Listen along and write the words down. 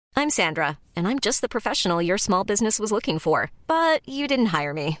I'm Sandra, and I'm just the professional your small business was looking for. But you didn't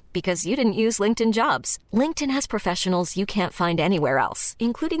hire me because you didn't use LinkedIn Jobs. LinkedIn has professionals you can't find anywhere else,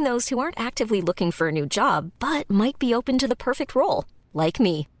 including those who aren't actively looking for a new job, but might be open to the perfect role, like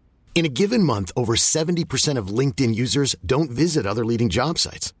me. In a given month, over 70% of LinkedIn users don't visit other leading job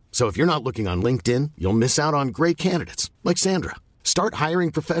sites. So if you're not looking on LinkedIn, you'll miss out on great candidates like Sandra. Start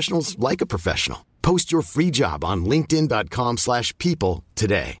hiring professionals like a professional. Post your free job on linkedin.com/people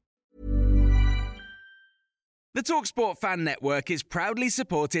today. The TalkSport Fan Network is proudly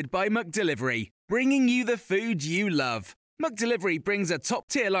supported by McDelivery, bringing you the food you love. McDelivery brings a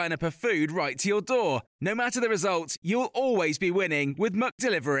top-tier lineup of food right to your door. No matter the result, you'll always be winning with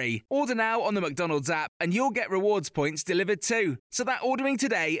McDelivery. Order now on the McDonald's app and you'll get rewards points delivered too. So that ordering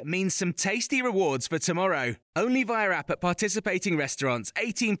today means some tasty rewards for tomorrow. Only via app at participating restaurants.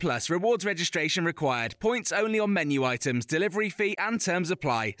 18 plus. Rewards registration required. Points only on menu items. Delivery fee and terms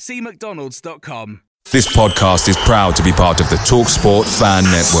apply. See mcdonalds.com. This podcast is proud to be part of the TalkSport Fan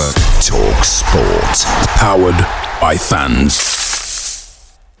Network. TalkSport. Powered by fans.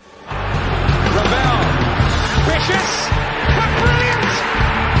 Ravel. Ambitious. Brilliant.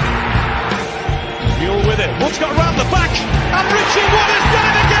 Mule with it. Wood's got around the back. And Richie Wood has done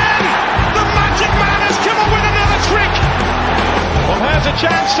it again. The magic man has come up with another trick. Well, here's a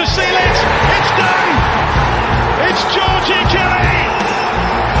chance to seal it. It's done. It's Georgie Kelly.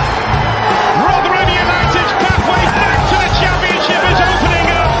 Rotherham United's pathway back to the Championship is opening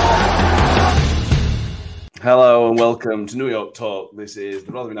up. Hello and welcome to New York Talk. This is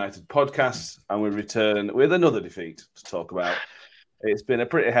the Rotherham United podcast, and we return with another defeat to talk about. It's been a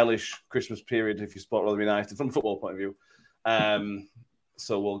pretty hellish Christmas period if you support Rotherham United from a football point of view.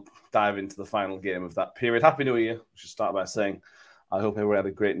 So we'll dive into the final game of that period. Happy New Year. We should start by saying I hope everyone had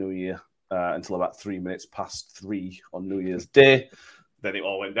a great New Year until about 3 minutes past 3 on New Year's Day. Then it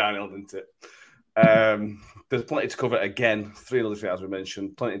all went downhill, didn't it? There's plenty to cover again. 3 other things, as we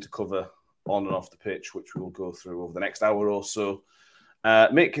mentioned. Plenty to cover on and off the pitch, which we will go through over the next hour or so.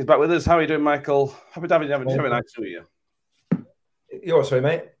 Mick is back with us. How are you doing, Michael? Happy to have you. Have a nice New Year. You're sorry,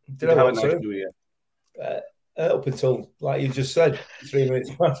 mate. Did I have a nice New Year? Up until, like you just said, 3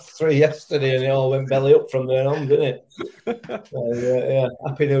 minutes past 3 yesterday, and it all went belly up from there on, didn't it? Yeah.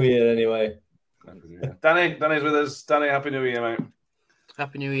 Happy New Year, anyway. Danny's with us. Danny, Happy New Year, mate.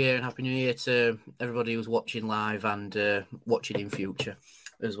 Happy New Year, and Happy New Year to everybody who's watching live and watching in future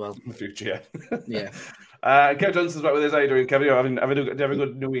as well. In future, yeah. Kev Johnson's back with us. How are you doing, Kev? Did you have a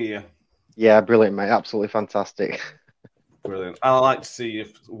good New Year? Yeah, brilliant, mate. Absolutely fantastic. Brilliant. And I like to see you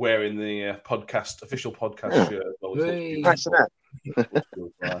wearing the official podcast shirt as well. Nice,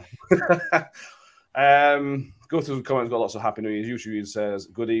 go through the comments. Got lots of Happy New Year. Usually says,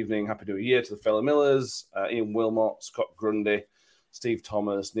 good evening, Happy New Year to the fellow Millers, Ian Wilmot, Scott Grundy, Steve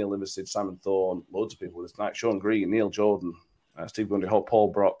Thomas, Neil Liversidge, Simon Thorne, loads of people with us tonight. Sean Green, Neil Jordan, Steve Grundy, Paul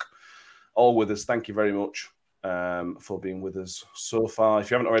Brock, all with us. Thank you very much for being with us so far. If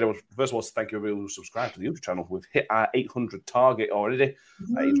you haven't already, first of all, thank you everyone who subscribed to the YouTube channel. We've hit our 800 target already,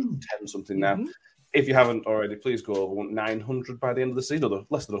 810 something now. If you haven't already, please go over. We want 900 by the end of the season. Or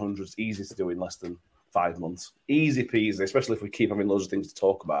less than 100 is easy to do in less than 5 months. Easy peasy, especially if we keep having loads of things to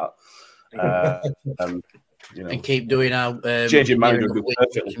talk about. And keep doing our changing manager would be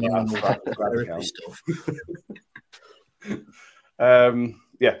perfect.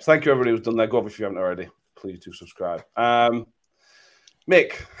 Yeah, thank you everybody who's done that. Go over if you haven't already. Please do subscribe. Mick,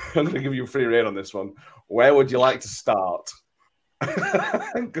 I'm going to give you a free rein on this one. Where would you like to start?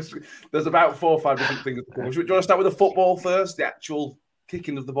 Because there's about 4 or 5 different things. Do you want to start with the football first, the actual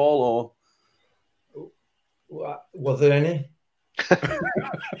kicking of the ball, or were there any?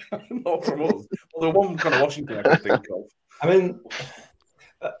 Not from us. Well, the one kind of Washington I can think of. I mean,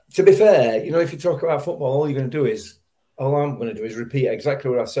 to be fair, if you talk about football, all I'm going to do is repeat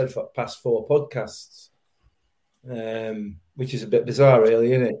exactly what I said for the past 4 podcasts, which is a bit bizarre,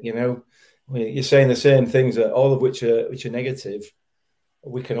 really, isn't it? You're saying the same things, all of which are negative.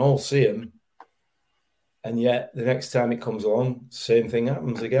 We can all see them, and yet the next time it comes along, same thing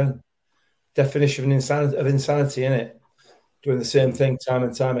happens again. Definition of insanity, isn't it? Doing the same thing time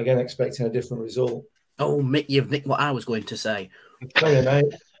and time again, expecting a different result. Oh, Mick, you've nicked what I was going to say. Sorry,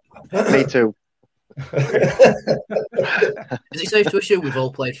 mate. Me too. Is it safe to assume we've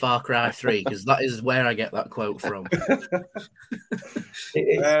all played Far Cry 3? Because that is where I get that quote from.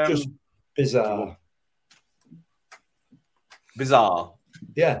 It's just bizarre. Bizarre?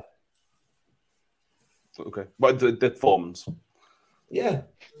 Yeah. Okay. But the forms? Yeah.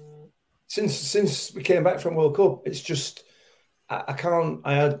 Since we came back from World Cup, it's just...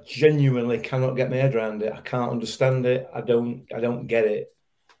 I genuinely cannot get my head around it. I can't understand it. I don't get it.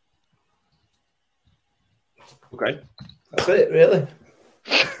 Okay. That's it, really.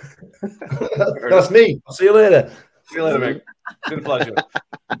 That's me. I'll see you later. See you later, mate. It's been a pleasure.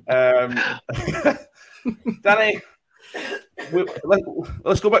 Danny,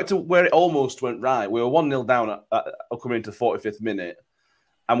 let's go back to where it almost went right. We were 1-0 down coming into the 45th minute,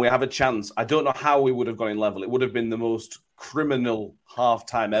 and we have a chance. I don't know how we would have gone in level. It would have been the most criminal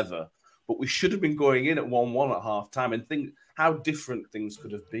half-time ever, but we should have been going in at 1-1 at half-time and think how different things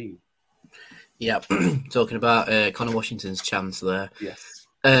could have been. Yeah, talking about Connor Washington's chance there. Yes.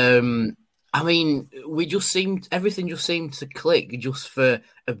 I mean, everything just seemed to click just for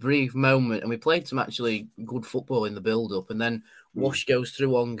a brief moment, and we played some actually good football in the build-up, and then Wash goes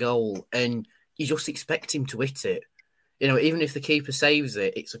through on goal, and you just expect him to hit it. You know, even if the keeper saves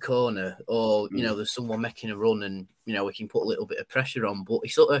it, it's a corner, or, you know, there's someone making a run and, you know, we can put a little bit of pressure on, but he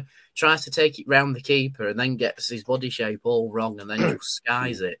sort of tries to take it round the keeper and then gets his body shape all wrong and then just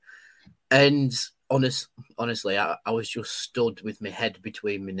skies it. And honestly, I was just stood with my head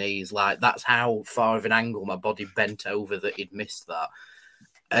between my knees. Like, that's how far of an angle my body bent over that he'd missed that.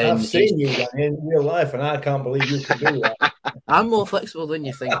 And I've seen you in real life, and I can't believe you can do that. I'm more flexible than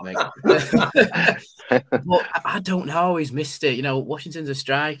you think, mate. But I don't know how he's missed it. You know, Washington's a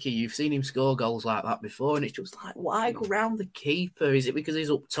striker. You've seen him score goals like that before, and it's just like, why go round the keeper? Is it because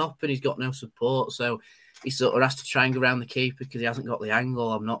he's up top and he's got no support? So he sort of has to try and go around the keeper because he hasn't got the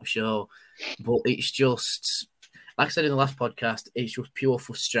angle. I'm not sure. But it's just, like I said in the last podcast, it's just pure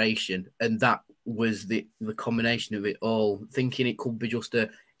frustration. And that was the combination of it all, thinking it could be just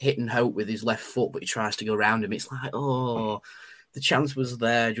a hit and hope with his left foot, but he tries to go around him. It's like, oh, the chance was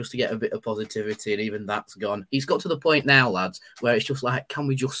there just to get a bit of positivity, and even that's gone. He's got to the point now, lads, where it's just like, can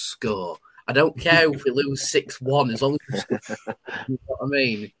we just score? I don't care if we lose 6-1, as long as we score. You know what I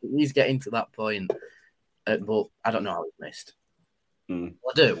mean? He's getting to that point. But I don't know how he's missed. Well,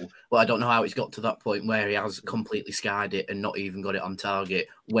 I do, but I don't know how it's got to that point where he has completely skied it and not even got it on target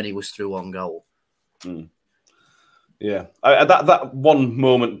when he was through on goal. Yeah, that one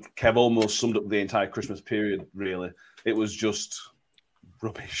moment, Kev, almost summed up the entire Christmas period, really. It was just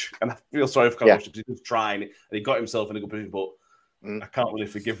rubbish. And I feel sorry for Connor because he was trying, and he got himself in a good position, but I can't really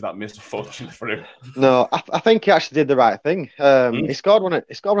forgive that miss, unfortunately, for him. No, I think he actually did the right thing. He scored one at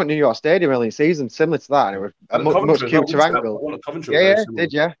New York Stadium early in the season, similar to that. And it was a much cuter angle.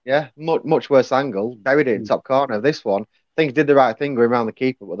 Yeah. Much worse angle. Buried it in top corner. This one, I think he did the right thing going around the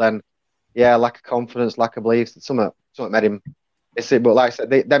keeper, but then, lack of confidence, lack of belief. Something made him miss it. But like I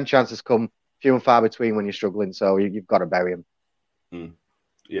said, them chances come few and far between when you're struggling, so you've got to bury him.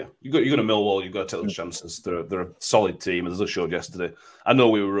 Yeah, you go to Millwall, you've got to take those chances. They're a solid team, as I showed yesterday. I know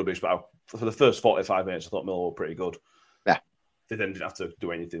we were rubbish, but for the first 45 minutes, I thought Millwall were pretty good. Yeah. They then didn't have to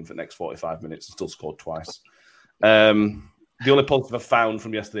do anything for the next 45 minutes and still scored twice. The only positive I found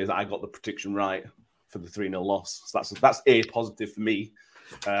from yesterday is that I got the prediction right for the 3-0 loss. So that's a positive for me.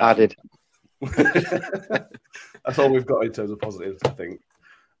 I did. That's all we've got in terms of positives, I think.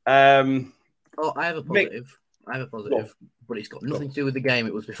 I have a positive. But it's got nothing to do with the game.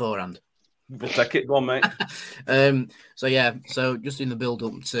 It was beforehand. We'll take it. Go on, mate. So just in the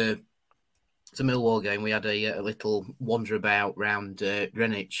build-up to Millwall game, we had a little wander about round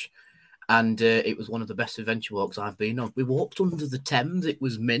Greenwich, and it was one of the best adventure walks I've been on. We walked under the Thames. It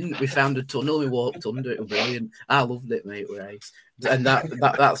was mint. We found a tunnel. We walked under it. It was brilliant. I loved it, mate. And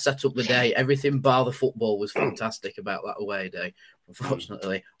that set up the day. Everything bar the football was fantastic about that away day.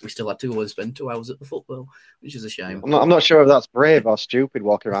 Unfortunately, we still had to go and spend 2 hours at the football, which is a shame. I'm not sure if that's brave or stupid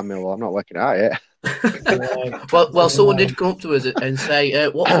walking around Millwall. I'm not working it out yet. well, someone did come up to us and say,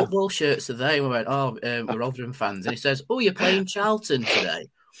 what football shirts are they? And we went, we're Rotherham fans. And he says, you're playing Charlton today.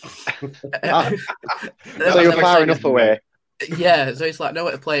 So you're far enough away. Yeah, so it's like,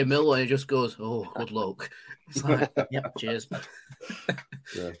 nowhere to play Millwall, and he just goes, good luck. It's like, cheers.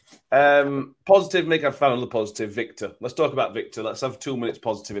 Positive, Mick, I've found another positive. Victor. Let's talk about Victor. Let's have 2 minutes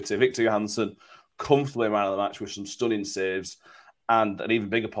positivity. Victor Johansson, comfortably man of the match with some stunning saves. And an even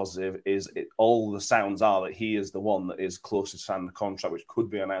bigger positive is all the sounds are that he is the one that is closest to signing the contract, which could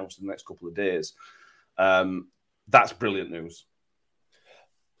be announced in the next couple of days. That's brilliant news.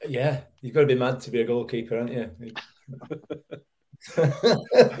 Yeah, you've got to be mad to be a goalkeeper, haven't you? And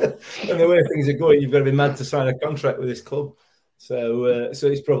the way things are going, you've got to be mad to sign a contract with this club. So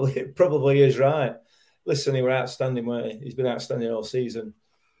it's probably is right. Listen, he was outstanding, weren't he? He's been outstanding all season.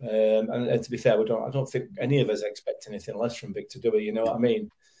 And to be fair, I don't think any of us expect anything less from Victor, do we? You know what I mean?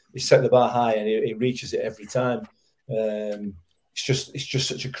 He set the bar high and he reaches it every time. It's just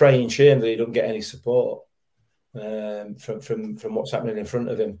such a crying shame that he don't get any support from what's happening in front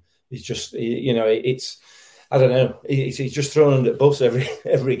of him. He's just, I don't know. He's just thrown under the bus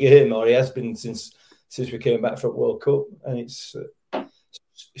every game, or he has been since since we came back from World Cup, and it's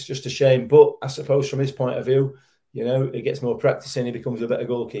just a shame. But I suppose from his point of view, you know, he gets more practice and he becomes a better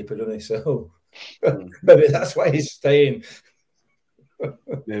goalkeeper, doesn't he? So maybe that's why he's staying.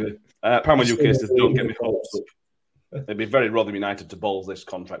 Maybe. Palmer Newcastle says, don't get me hopes up. It'd be very Rotherham United to balls this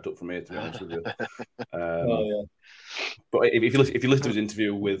contract up from here, to be honest with you. But if you listen to his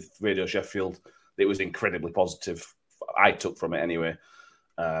interview with Radio Sheffield, it was incredibly positive. I took from it anyway.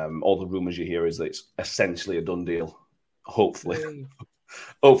 All the rumours you hear is that it's essentially a done deal. Hopefully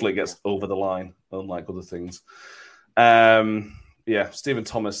it gets over the line, unlike other things. Stephen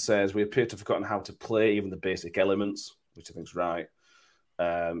Thomas says, we appear to have forgotten how to play even the basic elements, which I think is right.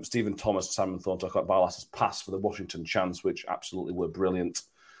 Stephen Thomas, Simon Thorne talk about Barlas's pass for the Washington chance, which absolutely were brilliant.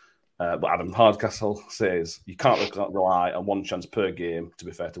 But Adam Hardcastle says, you can't rely on one chance per game, to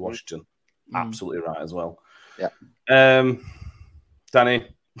be fair to Washington. Absolutely right as well. Yeah. Danny,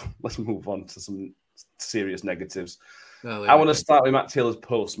 let's move on to some serious negatives. I want to start with Matt Taylor's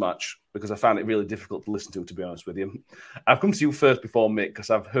post-match because I found it really difficult to listen to be honest with you. I've come to you first before Mick because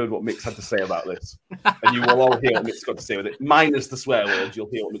I've heard what Mick's had to say about this. And you will all hear what Mick's got to say with it. Minus the swear words, you'll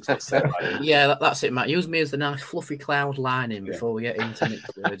hear what Mick's got to say about it. Yeah, that's it, Matt. Use me as the nice fluffy cloud lining before we get into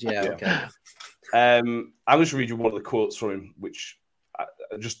Mick's words. Yeah, okay. I'm just read you one of the quotes from him, which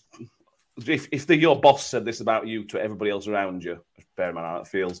just... If your boss said this about you to everybody else around you, bear in mind how it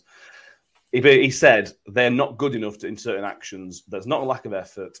feels. He said, they're not good enough in certain actions. There's not a lack of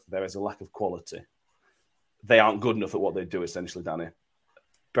effort. There is a lack of quality. They aren't good enough at what they do, essentially, Danny.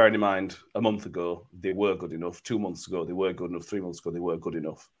 Bearing in mind, a month ago, they were good enough. 2 months ago, they were good enough. 3 months ago, they were good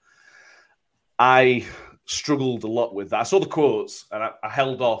enough. I struggled a lot with that. I saw the quotes, and I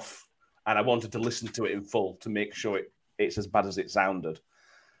held off, and I wanted to listen to it in full to make sure it's as bad as it sounded.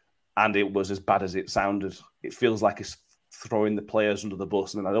 And it was as bad as it sounded. It feels like it's throwing the players under the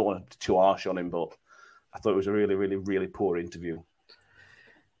bus. And I don't want to be too harsh on him, but I thought it was a really, really, really poor interview.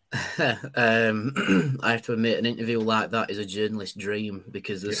 I have to admit, an interview like that is a journalist's dream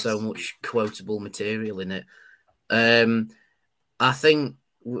because there's so much quotable material in it. I think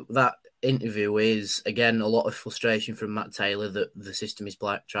that interview is, again, a lot of frustration from Matt Taylor that the system he's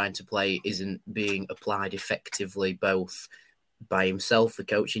trying to play isn't being applied effectively, both by himself, the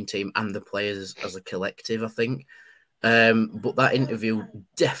coaching team, and the players as a collective, I think. But that interview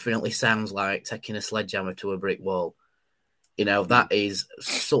definitely sounds like taking a sledgehammer to a brick wall. You know, that is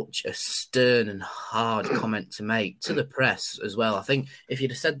such a stern and hard comment to make to the press as well. I think if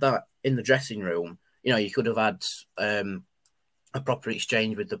you'd have said that in the dressing room, you know, you could have had a proper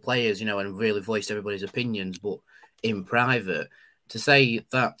exchange with the players, you know, and really voiced everybody's opinions. But in private, to say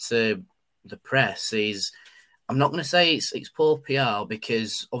that to the press is... I'm not going to say it's poor PR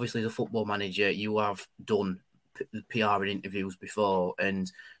because obviously as a football manager, you have done PR in interviews before,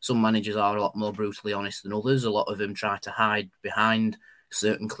 and some managers are a lot more brutally honest than others. A lot of them try to hide behind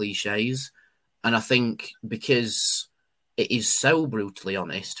certain cliches. And I think because it is so brutally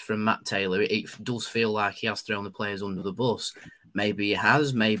honest from Matt Taylor, it does feel like he has thrown the players under the bus. Maybe he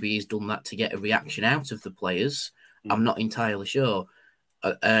has. Maybe he's done that to get a reaction out of the players. I'm not entirely sure.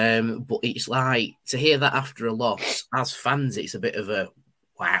 But it's like to hear that after a loss, as fans, it's a bit of a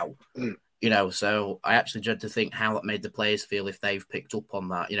wow, you know. So I actually dread to think how that made the players feel if they've picked up on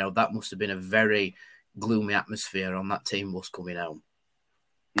that. You know, that must have been a very gloomy atmosphere on that team bus coming home.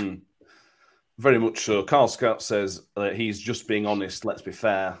 Very much so. Carl Scott says he's just being honest. Let's be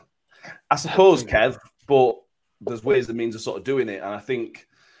fair. I suppose, Kev, but there's ways and means of sort of doing it, and I think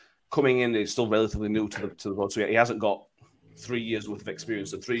coming in, he's still relatively new to the board, so he hasn't got 3 years worth of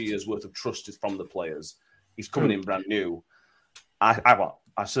experience and 3 years worth of trust from the players. He's coming in brand new. I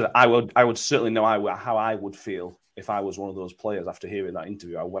would certainly know how I would feel if I was one of those players after hearing that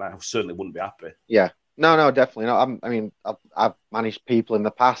interview. I certainly wouldn't be happy. Yeah, no, definitely not. I've managed people in the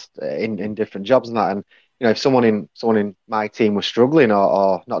past in different jobs and that, and you know, if someone in my team was struggling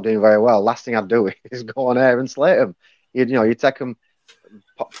or not doing very well, last thing I'd do is go on air and slate them. You take them.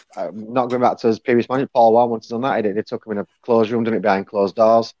 Not going back to his previous manager, Paul Warne once done that. He took him in a closed room, done it behind closed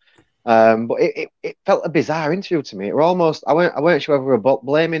doors. But it felt a bizarre interview to me. It were almost, I weren't sure whether we were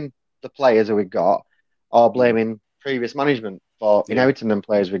blaming the players who we got or blaming previous management for inheriting them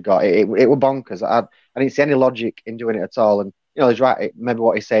players we got. It were bonkers. I didn't see any logic in doing it at all. And you know, he's right. Maybe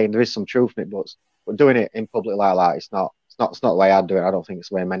what he's saying, there is some truth in it, but doing it in public like that, it's not the way I'd do it. I don't think it's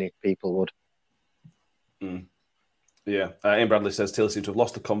the way many people would. Yeah, Ian Bradley says Taylor seems to have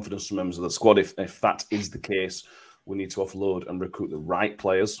lost the confidence from members of the squad. If that is the case, We need to offload and recruit the right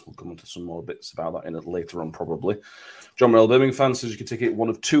players. We'll come on to some more bits about that later on, probably. John Morrell, Birmingham fan, says you can take it one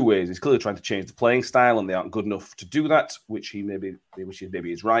of two ways. He's clearly trying to change the playing style, and they aren't good enough to do that, which he maybe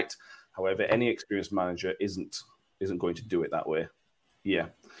is right. However, any experienced manager isn't going to do it that way. Yeah.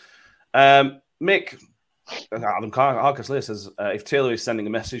 Mick, Adam Harker says if Taylor is sending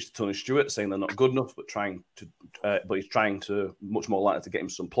a message to Tony Stewart saying they're not good enough, but he's trying to much more likely to get him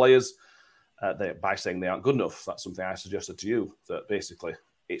some players by saying they aren't good enough. That's something I suggested to you, that basically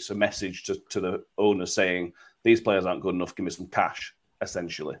it's a message to the owner saying these players aren't good enough. Give me some cash,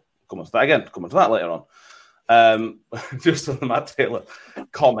 essentially. Come on to that later on. Just on the Matt Taylor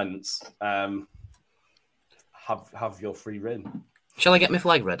comments. Have your free rein. Shall I get my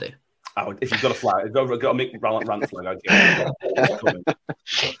flag ready? If you've got a flag, you've got a Mick Rant flag, I'd get it.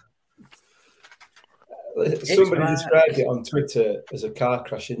 Somebody described it on Twitter as a car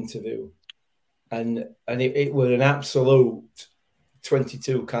crash interview, and it was an absolute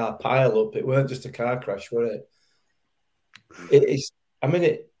 22 car pile up. It weren't just a car crash, were it?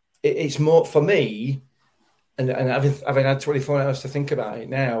 It's more for me, and having had 24 hours to think about it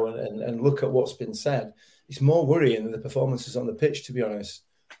now and look at what's been said, it's more worrying than the performances on the pitch, to be honest.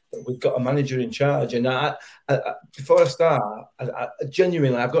 We've got a manager in charge, and I before I start, I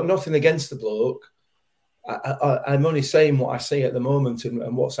genuinely, I've got nothing against the bloke. I'm only saying what I see at the moment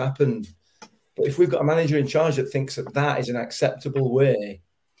and what's happened. But if we've got a manager in charge that thinks that is an acceptable way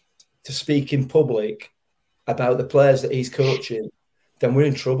to speak in public about the players that he's coaching, then we're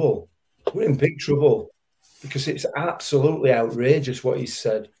in trouble. We're in big trouble, because it's absolutely outrageous what he's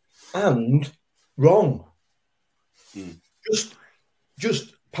said and wrong.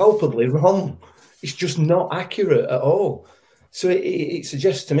 Just palpably wrong. It's just not accurate at all. So it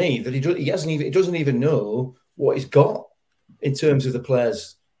suggests to me that he doesn't even know what he's got in terms of the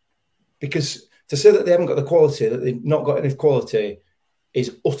players. Because to say that they haven't got the quality, that they've not got enough quality,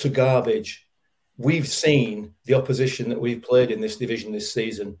 is utter garbage. We've seen the opposition that we've played in this division this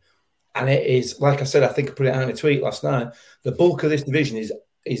season, and it is, like I said, I think I put it out in a tweet last night, the bulk of this division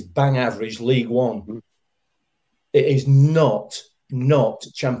is bang average League One. It is not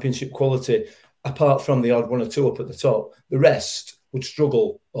championship quality, apart from the odd one or two up at the top. The rest would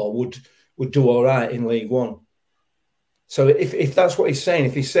struggle or would do all right in League One. So if that's what he's saying,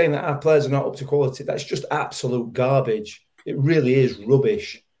 if he's saying that our players are not up to quality, that's just absolute garbage. It really is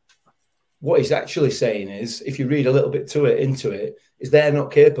rubbish. What he's actually saying is, if you read a little bit into it, is they're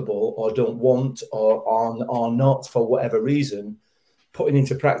not capable or don't want or are not, for whatever reason, putting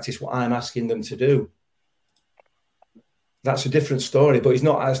into practice what I'm asking them to do. That's a different story, but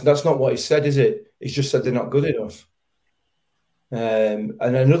that's not what he said, is it? He's just said they're not good enough. And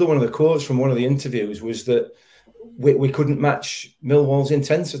another one of the quotes from one of the interviews was that we couldn't match Millwall's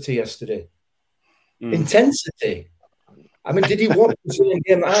intensity yesterday. Intensity? I mean, did he watch the same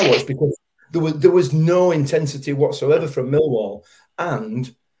game that I watched? Because there was no intensity whatsoever from Millwall,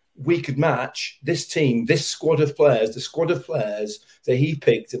 and we could match this team, this squad of players, the squad of players that he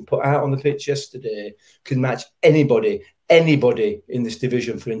picked and put out on the pitch yesterday, could match anybody in this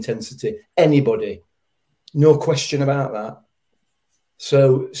division for intensity. Anybody. No question about that.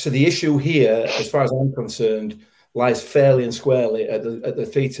 So the issue here, as far as I'm concerned, lies fairly and squarely at the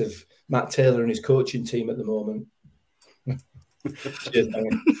feet of Matt Taylor and his coaching team at the moment. It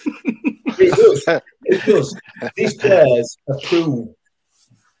does. These players have proved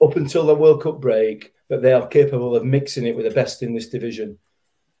up until the World Cup break that they are capable of mixing it with the best in this division.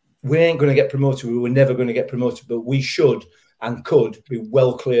 We ain't going to get promoted. We were never going to get promoted, but we should and could be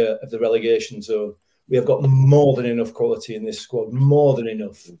well clear of the relegation zone. We have got more than enough quality in this squad, more than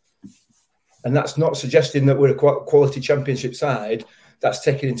enough. And that's not suggesting that we're a quality championship side. That's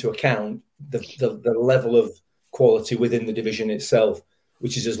taking into account the level of quality within the division itself,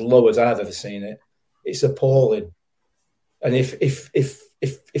 which is as low as I've ever seen it. It's appalling. And if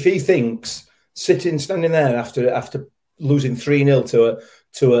he thinks standing there after losing 3-0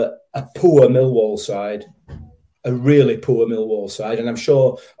 to a poor Millwall side, a really poor Millwall side, and I'm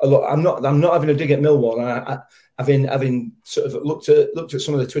sure I'm not having a dig at Millwall. And having sort of looked at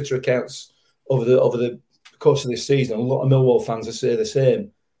some of the Twitter accounts over the course of this season, a lot of Millwall fans will say the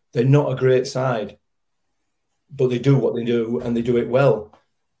same. They're not a great side, but they do what they do and they do it well.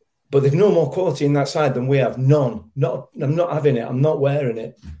 But they've no more quality in that side than we have. None. I'm not having it. I'm not wearing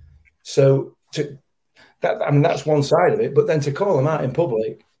it. So that's one side of it. But then to call them out in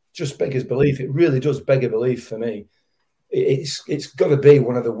public just beggars belief. It really does beg a belief for me. It's got to be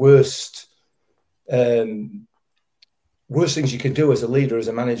one of the worst things you can do as a leader, as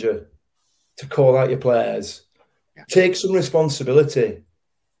a manager, to call out your players. Take some responsibility.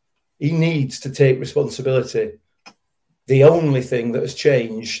 He needs to take responsibility. The only thing that has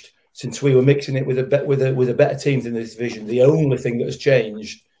changed since we were mixing it with a better teams in this division, the only thing that has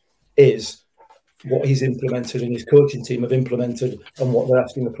changed is what he's implemented and his coaching team have implemented and what they're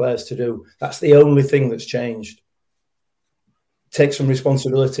asking the players to do. That's the only thing that's changed. Take some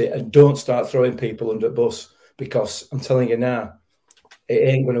responsibility and don't start throwing people under the bus, because I'm telling you now, it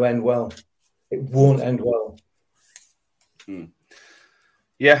ain't going to end well. It won't end well.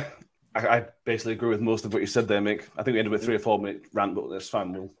 Yeah, I basically agree with most of what you said there, Mick. I think we ended with 3 or 4 minute rant, but that's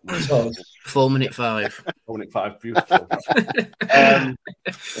fine. We'll 4:05. 4:05, beautiful.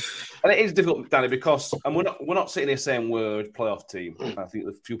 And it is difficult, Danny, because we're not sitting here saying we're a playoff team. I think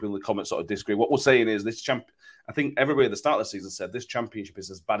a few people in the comments sort of disagree. What we're saying is this I think everybody at the start of the season said this championship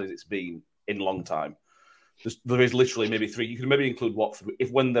is as bad as it's been in a long time. There is literally maybe 3. You can maybe include Watford.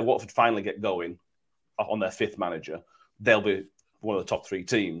 When the Watford finally get going on their 5th manager, they'll be one of the top 3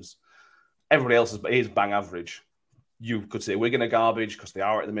 teams. Everybody else is bang average. You could say Wigan are garbage because they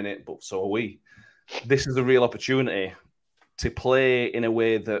are at the minute, but so are we. This is a real opportunity to play in a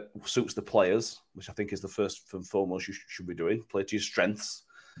way that suits the players, which I think is the first and foremost you should be doing. Play to your strengths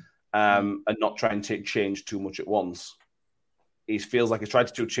and not try and change too much at once. He feels like he's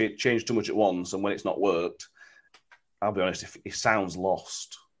tried to change too much at once, and when it's not worked, I'll be honest, he sounds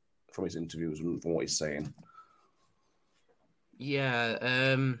lost from his interviews and from what he's saying. Yeah,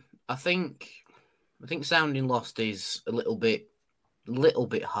 I think sounding lost is a little bit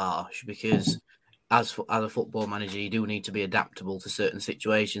harsh, because as a football manager, you do need to be adaptable to certain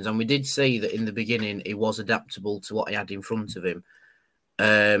situations, and we did see that in the beginning he was adaptable to what he had in front of him.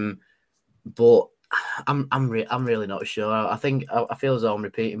 But I'm really not sure. I feel as though I'm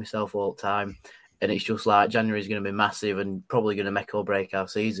repeating myself all the time, and it's just like January is going to be massive and probably going to make or break our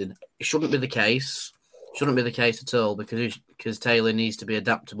season. It shouldn't be the case. Shouldn't be the case at all, because Taylor needs to be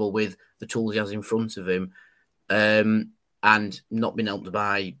adaptable with the tools he has in front of him, and not being helped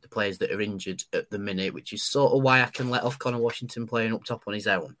by the players that are injured at the minute, which is sort of why I can let off Connor Washington playing up top on his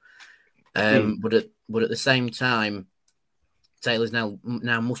own. But at the same time, Taylor's now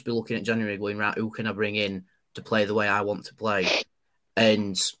must be looking at January going, right, who can I bring in to play the way I want to play?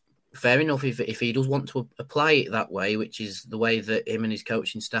 And fair enough, if he does want to apply it that way, which is the way that him and his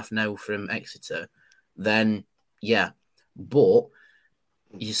coaching staff know from Exeter, then yeah. But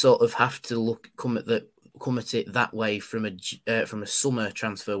you sort of have to come at it that way from a summer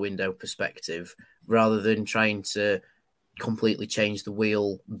transfer window perspective, rather than trying to completely change the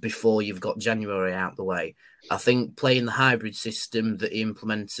wheel before you've got January out the way. I think playing the hybrid system that he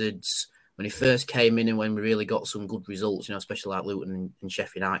implemented when he first came in and when we really got some good results, especially like Luton and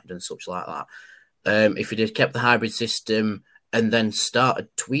Sheffield United and such like that. If he had kept the hybrid system and then started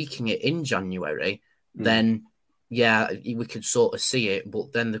tweaking it in January, then yeah, we could sort of see it.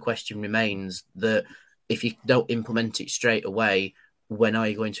 But then the question remains that if you don't implement it straight away, when are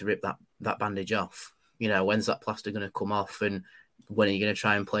you going to rip that bandage off? When's that plaster going to come off, and when are you going to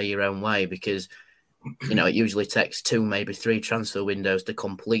try and play your own way? Because, it usually takes 2, maybe 3 transfer windows to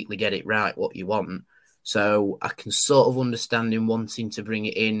completely get it right, what you want. So I can sort of understand him wanting to bring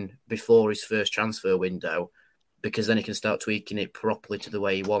it in before his first transfer window, because then he can start tweaking it properly to the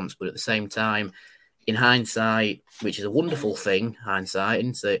way he wants. But at the same time, in hindsight, which is a wonderful thing, hindsight,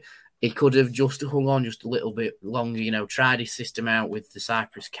 isn't it? He could have just hung on just a little bit longer, tried his system out with the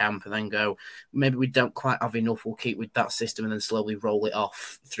Cyprus camp and then go, maybe we don't quite have enough, we'll keep with that system and then slowly roll it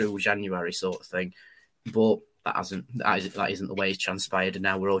off through January sort of thing. But that isn't the way it's transpired, and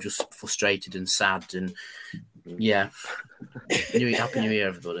now we're all just frustrated and sad, and yeah. Happy New Year,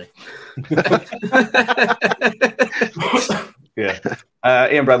 everybody. Yeah.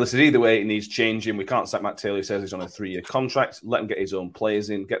 Ian Bradley says, either way, it needs changing. We can't sack Matt Taylor, who says he's on a 3-year contract. Let him get his own players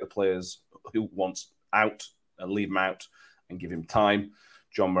in, get the players who wants out and leave him out and give him time.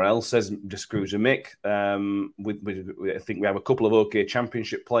 John Morell says, disagrees with Mick. I think we have a couple of okay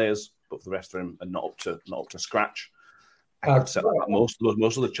championship players, but the rest of them are not up to scratch. I could say that most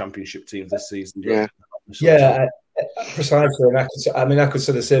of the championship teams this season. Yeah, precisely. And I could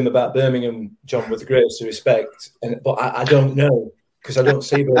say the same about Birmingham, John, with the greatest respect. But I don't know, because I don't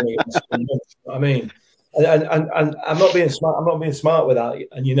see Birmingham. I mean, and I'm not being smart. I'm not being smart with that,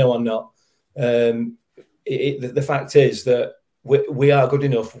 and I'm not. The fact is that we are good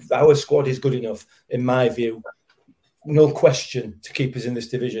enough. Our squad is good enough, in my view. No question, to keep us in this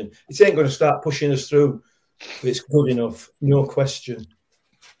division. It ain't going to start pushing us through, but it's good enough. No question.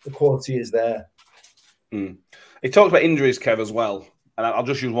 The quality is there. He talked about injuries, Kev, as well. And I'll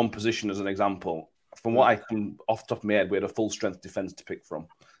just use one position as an example. From what I can, off the top of my head, we had a full-strength defence to pick from.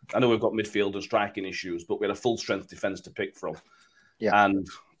 I know we've got midfield and striking issues, but we had a full-strength defence to pick from. Yeah. And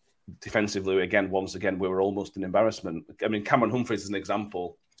defensively, once again, we were almost an embarrassment. I mean, Cameron Humphreys, as an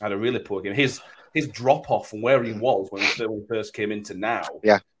example, had a really poor game. His drop-off from where he was when he first came into now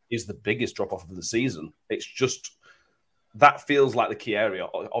is the biggest drop-off of the season. It's just, that feels like the key area.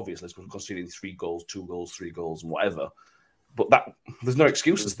 Obviously, it's conceding 3 goals, 2 goals, 3 goals, and whatever. But there's no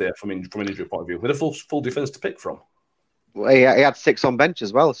excuses there from an injury point of view. With a full defence to pick from. Well, he had 6 on bench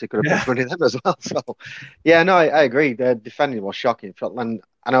as well, so he could have put 20 of them as well. So, I agree. The defending was shocking. And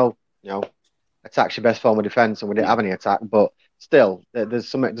I know, attack's your best form of defence, and we didn't have any attack, but still, there's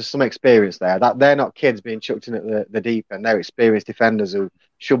some experience there. That they're not kids being chucked in at the deep end. They're experienced defenders who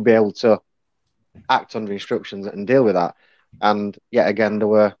should be able to act under instructions and deal with that. And yet again, they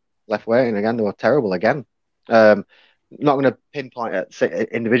were left waiting again. They were terrible again. Not going to pinpoint at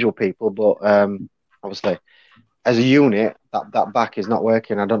individual people, but obviously, as a unit, that back is not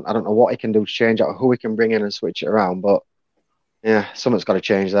working. I don't know what he can do to change it or who he can bring in and switch it around. But something's got to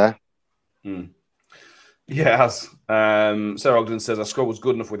change there. Yeah, it has. Sarah Ogden says our squad was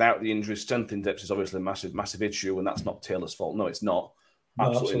good enough without the injury. Strength in depth is obviously a massive issue, and that's not Taylor's fault. No, it's not.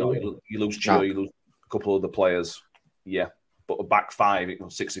 Absolutely not. You lose Chio, you lose a couple of the players. Yeah, but a back 5,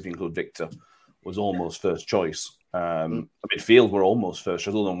 6 if you include Victor, was almost first choice. Midfield were almost first,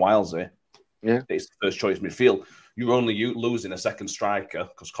 other than Wilesy. Yeah, it's the first choice midfield. You're only losing a second striker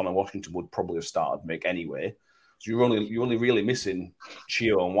because Connor Washington would probably have started Mick anyway. So you're only really missing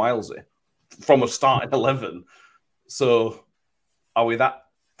Chio and Wilesy from a starting 11. So are we that,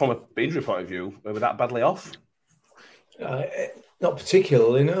 from an injury point of view, are we that badly off? Not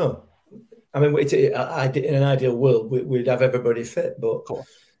particularly, no. I mean, in an ideal world, we'd have everybody fit, but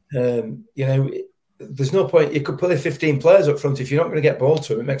there's no point. You could play 15 players up front if you're not going to get ball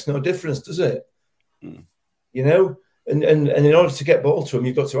to them. It makes no difference, does it? And in order to get ball to them,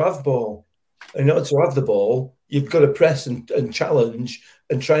 you've got to have ball. In order to have the ball, you've got to press and challenge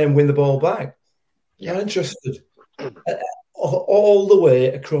and try and win the ball back. You're interested all the way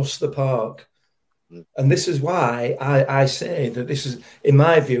across the park. And this is why I say that this is, in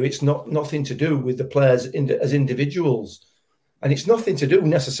my view, it's nothing to do with the players as individuals. And it's nothing to do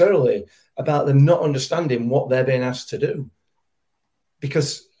necessarily about them not understanding what they're being asked to do.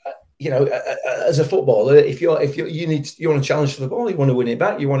 Because, as a footballer, if you want to challenge for the ball, you want to win it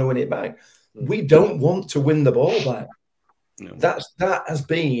back. We don't want to win the ball back. No. That has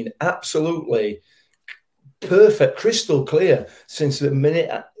been absolutely perfect, crystal clear since the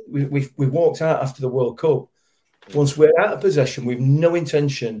minute we walked out after the World Cup. Once we're out of possession, we've no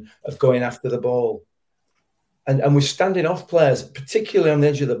intention of going after the ball. And we're standing off players, particularly on the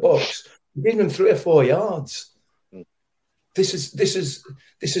edge of the box, giving them 3 or 4 yards. This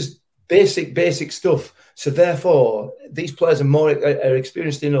is basic stuff. So therefore, these players are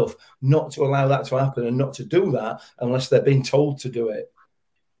experienced enough not to allow that to happen and not to do that unless they're being told to do it.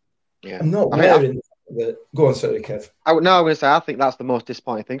 Yeah. I'm not wearing the. Go on, sorry, Kev. I'm going to say I think that's the most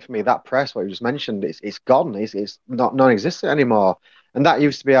disappointing thing for me. That press, what you just mentioned, it's gone. It's not non-existent anymore. And that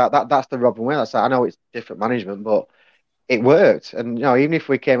used to be that's the Robin way. I know it's different management, but it worked. And even if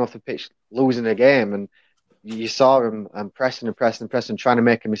we came off the pitch losing a game, and you saw them pressing, trying to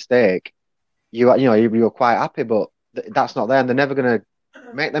make a mistake, you were quite happy. But that's not there, and they're never going to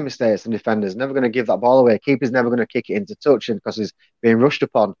make them mistakes. And defenders never going to give that ball away. Keeper's never going to kick it into touch, and because he's being rushed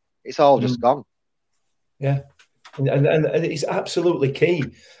upon, it's all just gone. Yeah. And it's absolutely key.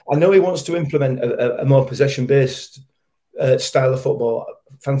 I know he wants to implement a more possession-based style of football.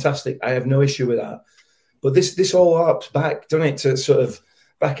 Fantastic. I have no issue with that. But this all harps back, doesn't it, to sort of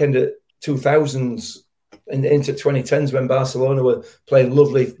back end of 2000s and into 2010s when Barcelona were playing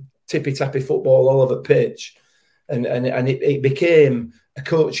lovely tippy-tappy football all over pitch. And it became a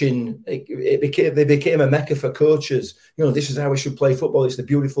coaching, they became a mecca for coaches. This is how we should play football. It's a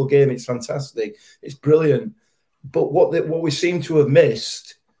beautiful game. It's fantastic. It's brilliant. But what we seem to have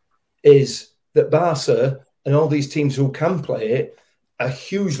missed is that Barca and all these teams who can play it are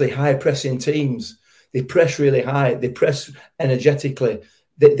hugely high-pressing teams. They press really high. They press energetically.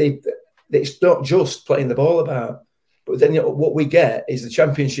 It's not just playing the ball about. But then what we get is the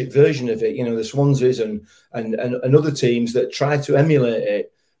championship version of it, the Swanseas and other teams that try to emulate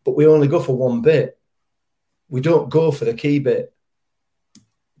it, but we only go for one bit. We don't go for the key bit.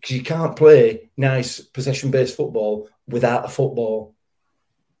 Because you can't play nice possession-based football without a football.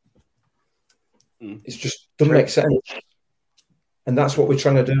 It just doesn't make sense. And that's what we're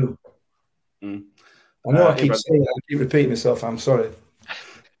trying to do. I know I keep saying that, I keep repeating myself. I'm sorry.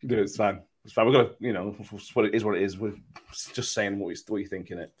 No, it's fine. It's fine. We're going to, what it is. We're just saying what you're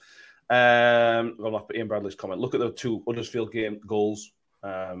thinking it. Going off Ian Bradley's comment. Look at the 2 Huddersfield game goals.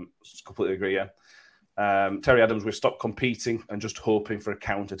 Completely agree, yeah. Terry Adams, we've stopped competing and just hoping for a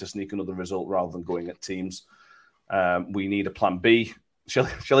counter to sneak another result rather than going at teams. We need a plan B.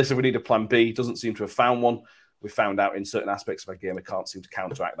 Shelley said we need a plan B. Doesn't seem to have found one. We found out in certain aspects of our game we can't seem to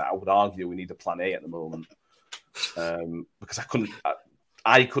counteract that. I would argue we need a plan A at the moment because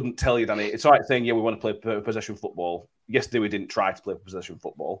I couldn't tell you, Danny. It's all right saying, yeah, we want to play possession football. Yesterday we didn't try to play possession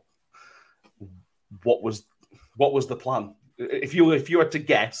football. What was the plan? If you had to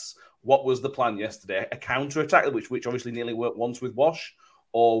guess, what was the plan yesterday? A counter attack, which obviously nearly worked once with Wash,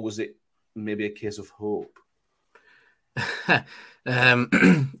 or was it maybe a case of hope?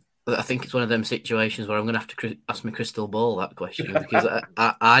 I think it's one of them situations where I'm going to have to ask my crystal ball that question because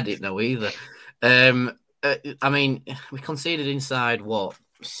I didn't know either. I mean, we conceded inside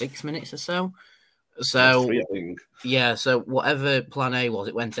 6 minutes or so. So 3, I think. Yeah, so whatever plan A was,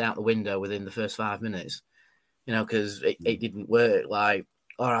 it went out the window within the first 5 minutes. Because it didn't work. Like,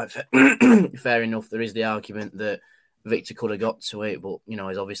 all right, fair enough. There is the argument that Victor could have got to it, but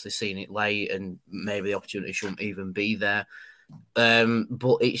he's obviously seen it late, and maybe the opportunity shouldn't even be there.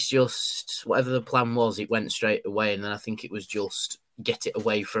 But it's just whatever the plan was, it went straight away, and then I think it was just get it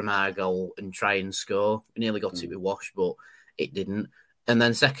away from our goal and try and score. We nearly got it with Wash, but it didn't. And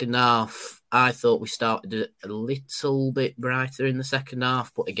then second half, I thought we started a little bit brighter in the second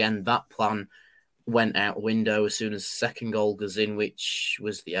half, but again, that plan went out the window as soon as the second goal goes in, which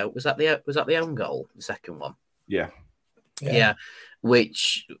was was that the own goal, the second one? Yeah.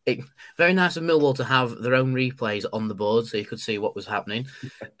 Which very nice of Millwall to have their own replays on the board so you could see what was happening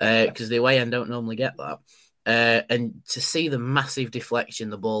because the away end don't normally get that. And to see the massive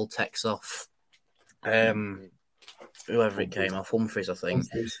deflection the ball takes off whoever it came off, Humphreys, I think.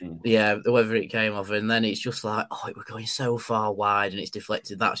 Yeah, whoever it came off. And then it's just like, it was going so far wide and it's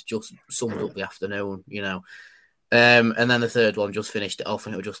deflected. That's just summed up the afternoon, And then the third one just finished it off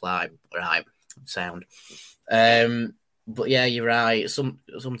and it was just like, right, sound. But yeah, you're right.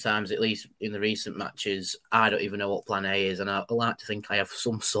 Sometimes, at least in the recent matches, I don't even know what plan A is. And I like to think I have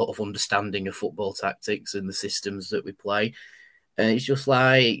some sort of understanding of football tactics and the systems that we play. And it's just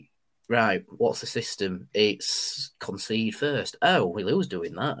like, right, what's the system? It's concede first. Oh, well, who was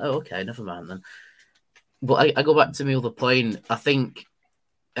doing that? Oh, okay, never mind then. But I go back to my other point. I think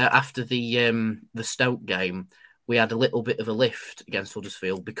after the Stoke game, we had a little bit of a lift against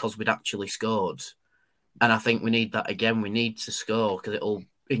Huddersfield because we'd actually scored. And I think we need that again. We need to score because it'll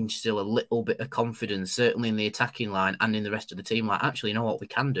instill a little bit of confidence, certainly in the attacking line and in the rest of the team. Like, actually, you know what? We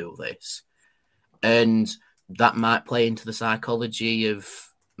can do this. And that might play into the psychology of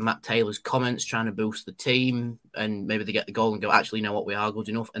Matt Taylor's comments trying to boost the team, and maybe they get the goal and go, actually, you know what, we are good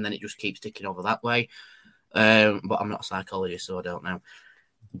enough, and then it just keeps ticking over that way. But I'm not a psychologist, so I don't know.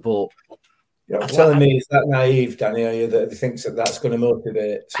 But you're telling me it's that naive, Danny, are you, that he thinks that's going to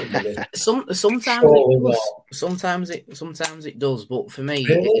motivate somebody? Sometimes it does, but for me,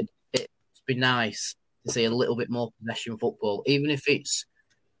 really? It'd be nice to see a little bit more possession football, even if it's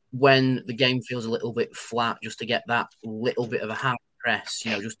when the game feels a little bit flat, just to get that little bit of a high press,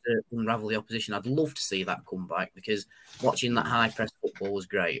 just to unravel the opposition. I'd love to see that come back because watching that high press football was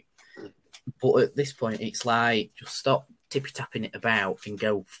great. But at this point, it's like, just stop tippy-tapping it about and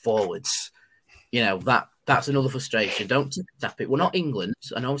go forwards. That's another frustration. Don't tippy-tap it. We're not England.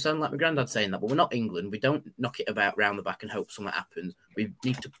 I know I sound like my granddad saying that, but we're not England. We don't knock it about round the back and hope something happens. We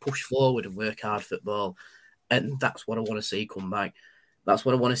need to push forward and work hard football. And that's what I want to see come back. That's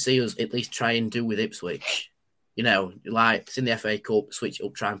what I want to see us at least try and do with Ipswich. Like it's in the FA Cup, switch it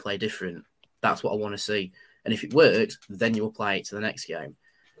up, try and play different. That's what I want to see. And if it works, then you apply it to the next game.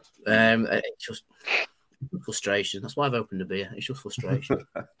 It's just frustration. That's why I've opened a beer. It's just frustration.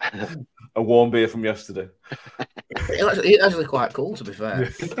 A warm beer from yesterday. It's actually quite cool, to be fair.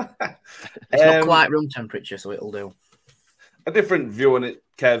 It's not quite room temperature, so it'll do. A different view on it,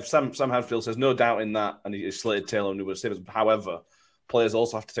 Kev. Sam Hadfield says, no doubt in that, and he slated Taylor and he was saved. However, players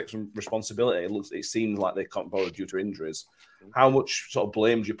also have to take some responsibility. It seems like they can't borrow due to injuries. How much sort of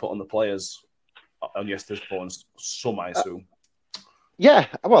blame do you put on the players on yesterday's performance? Some, I assume. Yeah,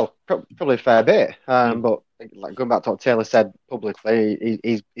 well, probably a fair bit. But like going back to what Taylor said publicly,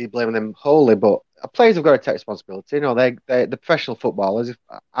 he's blaming them wholly. But players have got to take responsibility. They're the professional footballers.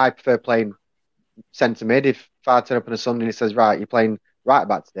 I prefer playing centre mid. If I turn up on a Sunday and he says, right, you're playing right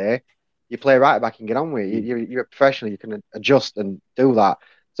back today, you play right back and get on with it. You're a professional. You can adjust and do that.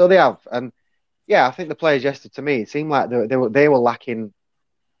 So they have. And yeah, I think the players yesterday, to me, it seemed like they were lacking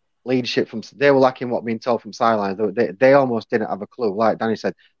leadership they were lacking what being told from sidelines. They almost didn't have a clue. Like Danny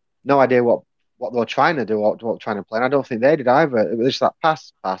said, no idea what they were trying to do, what they were trying to play. And I don't think they did either. It was just that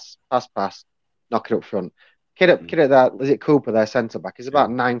pass, knock it up front. Kid at that, is it Cooper, their centre back? He's about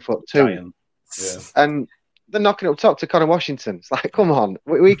 9'2". And they're knocking up top to Connor Washington. It's like, come on,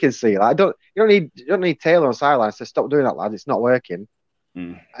 we can see. Like, you don't need Taylor on sidelines to stop doing that, lad. It's not working.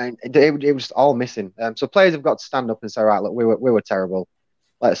 And it was all missing. So players have got to stand up and say, right, look, we were terrible.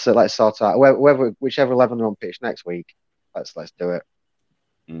 Let's sort out whichever 11 are on pitch next week. Let's do it.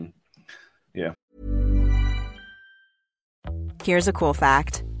 Yeah. Here's a cool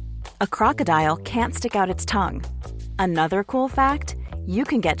fact: a crocodile can't stick out its tongue. Another cool fact: you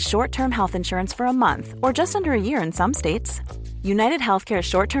can get short-term health insurance for a month or just under a year in some states. United Healthcare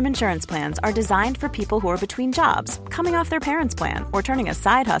short-term insurance plans are designed for people who are between jobs, coming off their parents' plan, or turning a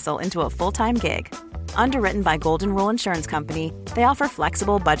side hustle into a full-time gig. Underwritten by Golden Rule Insurance Company, they offer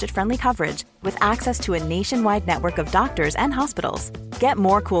flexible, budget-friendly coverage with access to a nationwide network of doctors and hospitals. Get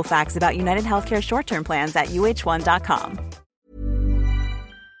more cool facts about United Healthcare short-term plans at uh1.com.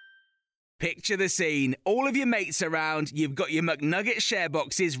 Picture the scene. All of your mates around, you've got your McNugget share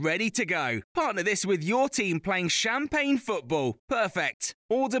boxes ready to go. Partner this with your team playing champagne football. Perfect.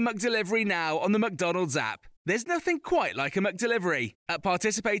 Order McDelivery now on the McDonald's app. There's nothing quite like a McDelivery. At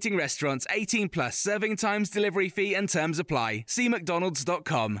participating restaurants, 18 plus, serving times, delivery fee and terms apply. See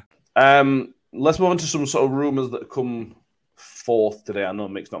mcdonalds.com. Let's move on to some sort of rumours that come forth today. I know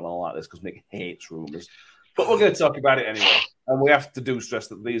Mick's not going to like this because Mick hates rumours. But we're going to talk about it anyway. And we have to stress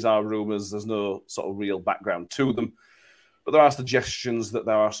that these are rumours. There's no sort of real background to them. But there are suggestions that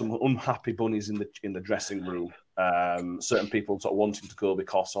there are some unhappy bunnies in the dressing room. Certain people sort of wanting to go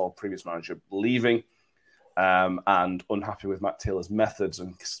because of previous manager leaving, and unhappy with Matt Taylor's methods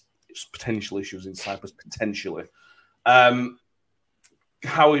and potential issues in Cyprus, potentially.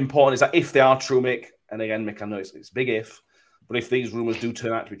 How important is that if they are true, Mick? And again, Mick, I know it's a big if, but if these rumours do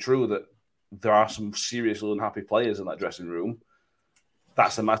turn out to be true, that there are some seriously unhappy players in that dressing room,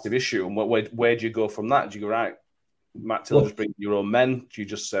 that's a massive issue. And where do you go from that? Do you go, right, Matt Taylor, just bring your own men? Do you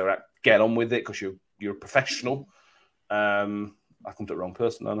just say, right, get on with it because you're a professional? I come to the wrong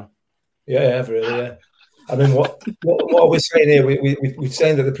person, don't I? Yeah, really, yeah. I mean, what are we saying here? We're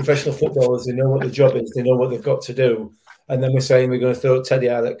saying that the professional footballers, they know what the job is, they know what they've got to do. And then we're saying we're going to throw Teddy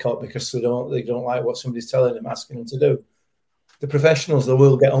out of that cop because they don't like what somebody's telling them, asking them to do. The professionals, they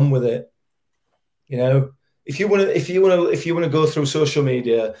will get on with it. You know, if you want to go through social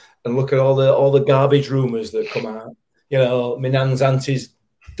media and look at all the garbage rumours that come out, you know, my nan's aunties,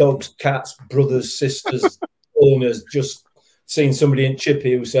 dogs, cats, brothers, sisters, owners, just seeing somebody in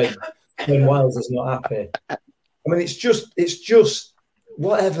Chippy who said Ben Wiles is not happy. I mean, it's just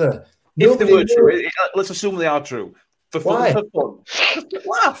whatever. If they were true, let's assume they are true. For fun. Just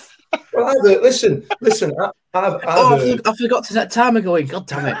laugh. Well, listen. I forgot to set timer going. God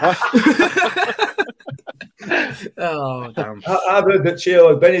damn it. Oh, damn. I've heard that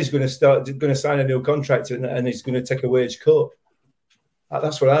Chio Benny's going to sign a new contract and he's going to take a wage cut.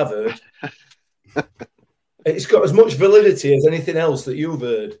 That's what I've heard. It's got as much validity as anything else that you've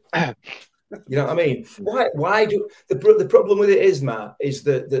heard. You know what I mean? Why do the problem with it is, Matt, is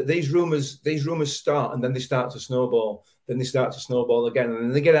that these rumors start and then they start to snowball. Then they start to snowball again, and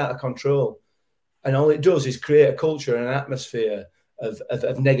then they get out of control. And all it does is create a culture and an atmosphere of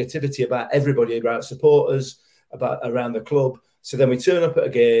negativity about everybody, about supporters, around the club. So then we turn up at a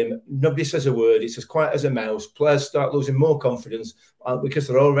game, nobody says a word, it's as quiet as a mouse. Players start losing more confidence because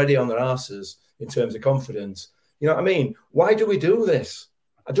they're already on their asses in terms of confidence. You know what I mean? Why do we do this?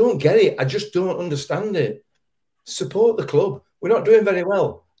 I don't get it. I just don't understand it. Support the club. We're not doing very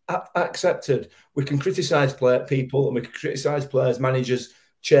well. Accepted. We can criticise people and we can criticise players, managers,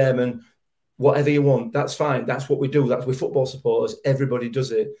 chairmen, whatever you want. That's fine. That's what we do. That's with football supporters. Everybody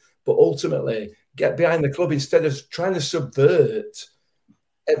does it. But ultimately, get behind the club instead of trying to subvert.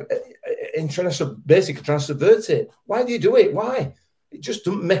 Basically trying to subvert it. Why do you do it? Why? It just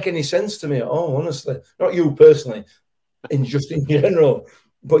doesn't make any sense to me at all, honestly. Not you personally, just in general.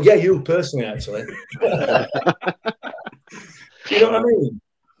 But yeah, you personally, actually. You know what I mean?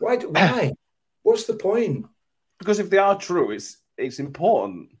 Why? What's the point? Because if they are true, it's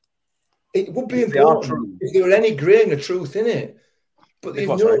important. It would be important if there were any grain of truth in it. But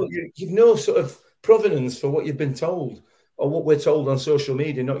you've no sort of provenance for what you've been told or what we're told on social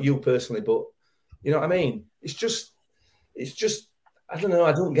media, not you personally, but you know what I mean? It's just I don't know.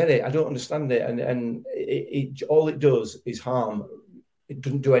 I don't get it. I don't understand it. And it all it does is harm. It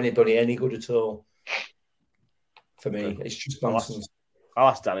doesn't do anybody any good at all. For me, it's just nonsense. I'll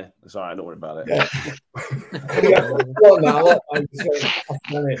ask Danny. It's all right. Don't worry about it. Yeah.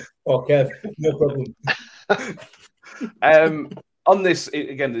 Okay, no problem. On this,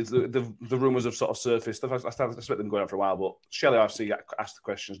 again, the rumours have sort of surfaced. I expect them going on for a while, but Shelley obviously asked the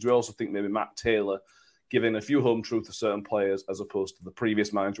questions. Do we also think maybe Matt Taylor giving a few home truths to certain players as opposed to the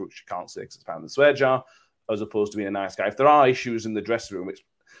previous manager, which you can't say because it's pound and swear jar, as opposed to being a nice guy. If there are issues in the dressing room, it's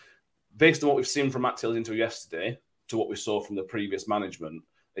based on what we've seen from Matt Taylor's interview yesterday to what we saw from the previous management,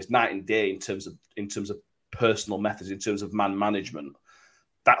 it's night and day in terms of personal methods, in terms of man management.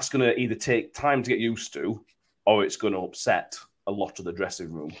 That's going to either take time to get used to, or it's going to upset a lot of the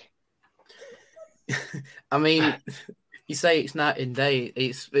dressing room. I mean, you say it's night and day.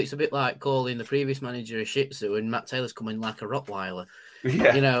 It's a bit like calling the previous manager a Shih Tzu and Matt Taylor's coming like a Rottweiler.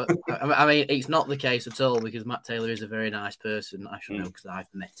 Yeah. You know, I mean, it's not the case at all because Matt Taylor is a very nice person. I should know because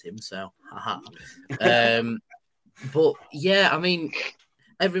I've met him. So, haha. But yeah, I mean,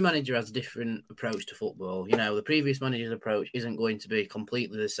 every manager has a different approach to football. You know, the previous manager's approach isn't going to be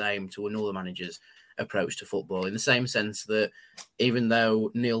completely the same to another manager's approach to football, in the same sense that even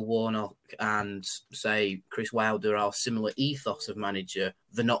though Neil Warnock and, say, Chris Wilder are similar ethos of manager,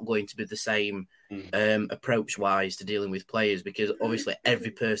 they're not going to be the same approach-wise to dealing with players because obviously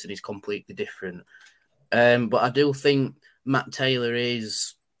every person is completely different. But I do think Matt Taylor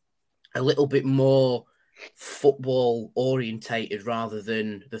is a little bit more football orientated rather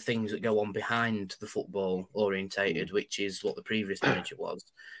than the things that go on behind the football orientated, which is what the previous manager was.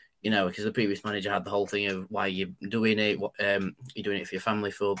 You know, because the previous manager had the whole thing of why you're doing it, you're doing it for your family,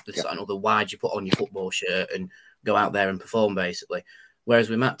 for this and other. Why'd you put on your football shirt and go out there and perform, basically? Whereas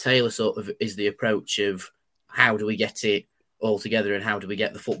with Matt Taylor, sort of is the approach of how do we get it all together and how do we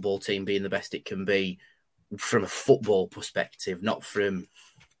get the football team being the best it can be from a football perspective, not from,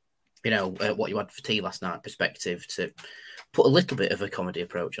 you know, what you had for tea last night perspective, to put a little bit of a comedy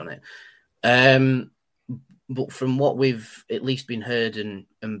approach on it. But from what we've at least been heard and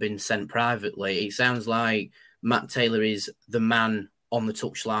been sent privately, it sounds like Matt Taylor is the man on the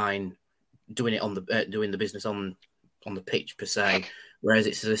touchline doing it on the doing the business on the pitch per se, whereas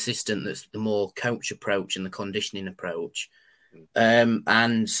it's his assistant that's the more coach approach and the conditioning approach.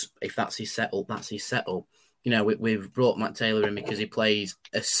 And if that's his setup, that's his setup. You know, we've brought Matt Taylor in because he plays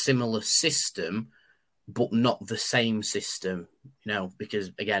a similar system, but not the same system, you know,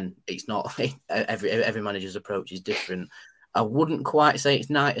 because, again, it's not every manager's approach is different. I wouldn't quite say it's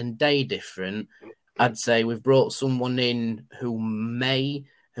night and day different. I'd say we've brought someone in who may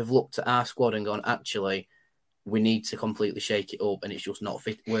have looked at our squad and gone, actually, we need to completely shake it up and it's just not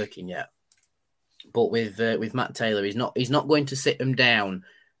working yet. But with Matt Taylor, he's not going to sit him down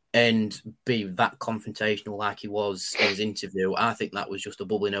and be that confrontational like he was in his interview. I think that was just a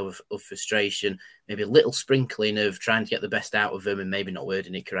bubbling over of frustration, maybe a little sprinkling of trying to get the best out of him and maybe not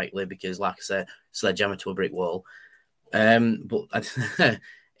wording it correctly because, like I said, sledgehammer to a brick wall. But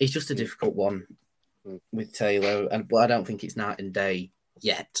it's just a difficult one with Taylor, but I don't think it's night and day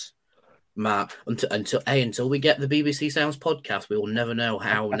yet. Matt, until we get the BBC Sounds podcast, we will never know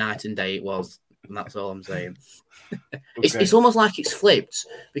how night and day it was. And that's all I'm saying. It's almost like it's flipped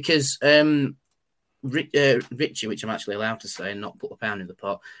because Richie, which I'm actually allowed to say and not put a pound in the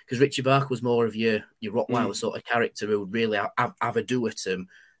pot, because Richie Barker was more of your Rottweiler sort of character who would really have a do at him.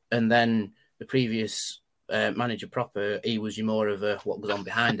 And then the previous manager proper, he was more of a what goes on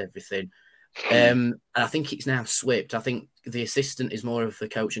behind everything. And I think it's now swapped. I think the assistant is more of the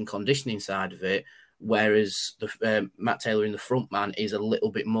coach and conditioning side of it, whereas the Matt Taylor in the front man is a little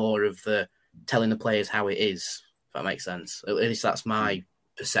bit more of the telling the players how it is, if that makes sense. At least that's my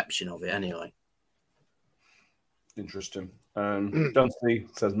perception of it anyway. Interesting. John C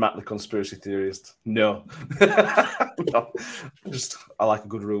says, Matt the conspiracy theorist. No. No. I like a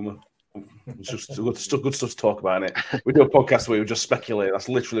good rumour. It's just good stuff to talk about, innit? We do a podcast where we just speculate. That's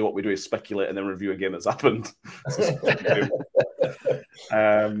literally what we do, is speculate and then review a game that's happened.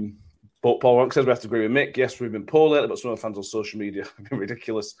 But Paul Ronk says we have to agree with Mick. Yes, we've been poor lately, but some of the fans on social media have been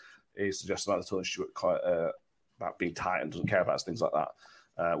ridiculous. He suggests about the Tony Stewart about being tight and doesn't care about things like that.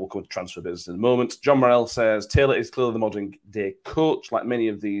 We'll come to transfer business in a moment. John Morrell says Taylor is clearly the modern day coach. Like many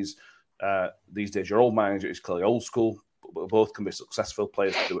of these days, your old manager is clearly old school, but both can be successful.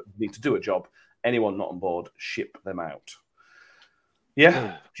 Players need to do a job. Anyone not on board, ship them out.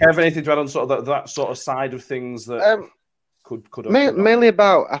 Yeah, Kev, anything to add on sort of that sort of side of things that could mainly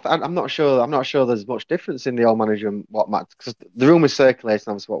about? I'm not sure. I'm not sure there's much difference in the old manager and what Matt, because the rumours circulating.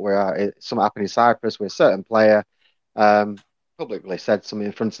 Obviously, what we're at. Something happened in Cyprus with a certain player. Publicly said something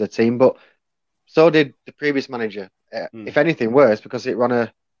in front of the team, but so did the previous manager. If anything, worse, because it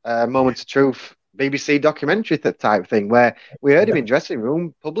ran a Moment of Truth BBC documentary type thing where we heard him in dressing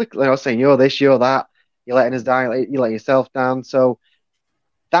room publicly, saying you're this, you're that, you're letting us down, you're letting yourself down. So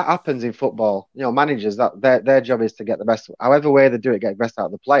that happens in football. Managers, that their job is to get the best, however way they do it, get the best out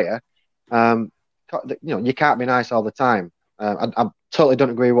of the player. You can't be nice all the time. I totally don't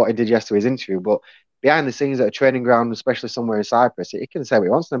agree with what he did yesterday in his interview, but behind the scenes at a training ground, especially somewhere in Cyprus, he can say what he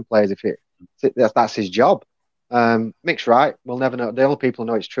wants to them players if that's his job. Mick's right. We'll never know. The only people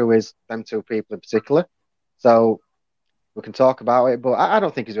who know it's true is them two people in particular. So we can talk about it, but I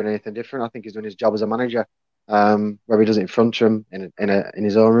don't think he's doing anything different. I think he's doing his job as a manager, where he does it in front of him in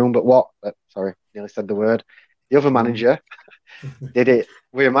his own room. But sorry, nearly said the word. The other manager did it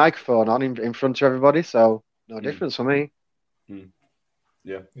with a microphone on in front of everybody, so no difference for me.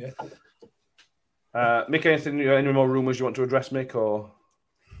 Yeah. Mick, any more rumours you want to address, Mick? Or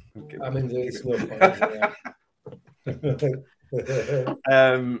I mean, there's no point.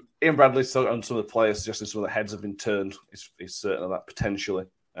 Ian Bradley's on some of the players, suggesting some of the heads have been turned. He's certain of that potentially.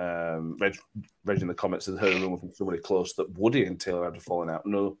 Reg in the comments has heard a rumour from somebody close that Woody and Taylor had a falling out.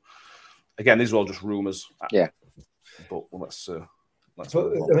 No, again, these are all just rumours. Yeah, but let's. But,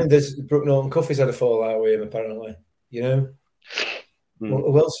 I mean, there's Brooke Norton-Cuffy's had a fallout with him apparently. You know,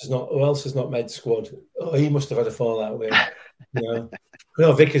 who else has not made squad? Oh, he must have had a fallout with him. You know,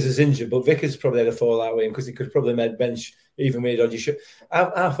 no, Vickers is injured, but Vickers probably had a fallout with him because he could probably made bench even with a dodgy shot.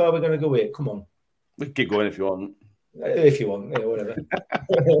 How far are we going to go with it? Come on, we can keep going if you want. If you want, yeah, whatever.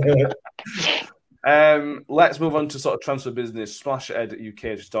 Let's move on to sort of transfer business. Splash Ed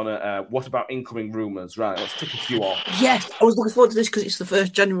UK just on it. What about incoming rumours? Right, let's tick a few off. Yes, I was looking forward to this because it's the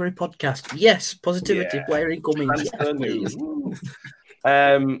first January podcast. Yes, positivity, player incoming. Transfer news.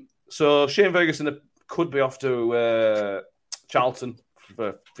 So Shane Ferguson could be off to Charlton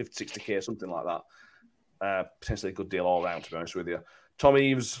for 50, 60k, something like that. Potentially a good deal all round, to be honest with you. Tom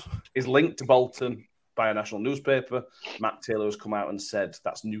Eaves is linked to Bolton by a national newspaper. Matt Taylor has come out and said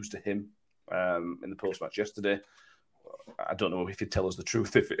that's news to him in the post-match yesterday. I don't know if he'd tell us the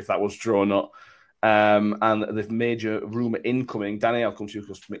truth if that was true or not. And the major rumour incoming, Danny, I'll come to you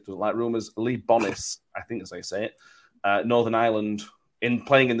because Mick doesn't like rumours. Lee Bonis, I think that's how you say it, Northern Ireland,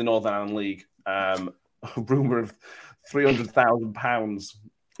 playing in the Northern Ireland League. A rumour of £300,000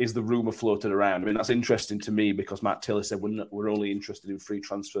 is the rumour floated around. I mean, that's interesting to me because Matt Taylor said we're only interested in free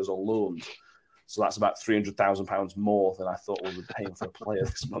transfers or loans. So that's about £300,000 more than I thought we were paying for a player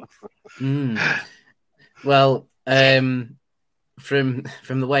this month. Well, from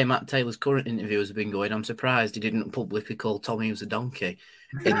the way Matt Taylor's current interviews have been going, I'm surprised he didn't publicly call Tom Eaves a donkey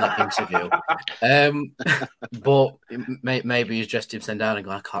in that interview. But maybe he's dressed himself down and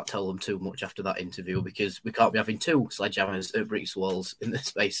go, I can't tell them too much after that interview because we can't be having two sledgehammers at Bricks Walls in the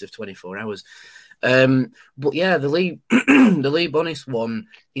space of 24 hours. But yeah, the Lee Bonis one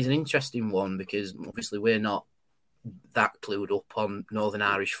is an interesting one because obviously we're not that clued up on Northern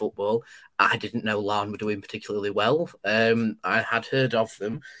Irish football. I didn't know Larne were doing particularly well. I had heard of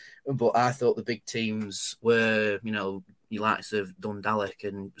them, but I thought the big teams were, your likes of Dundalk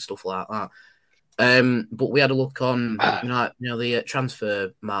and stuff like that. But we had a look on, the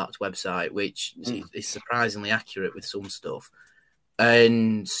Transfer Markt website, which is surprisingly accurate with some stuff,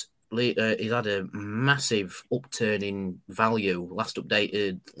 and he's had a massive upturn in value. Last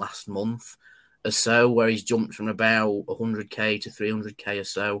updated last month or so, where he's jumped from about 100k to 300k or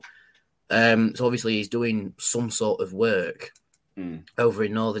so. So obviously he's doing some sort of work over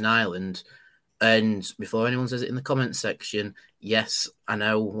in Northern Ireland. And before anyone says it in the comments section, yes, I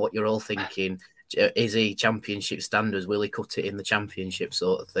know what you're all thinking. Is he Championship standards? Will he cut it in the Championship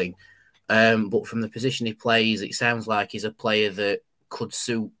sort of thing? But from the position he plays, it sounds like he's a player that could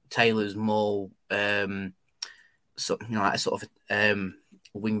suit Taylor's more, like a sort of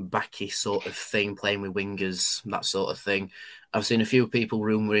wing backy sort of thing, playing with wingers, that sort of thing. I've seen a few people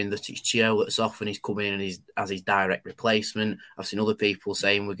rumouring that it's Chio that's off and he's coming in and as his direct replacement. I've seen other people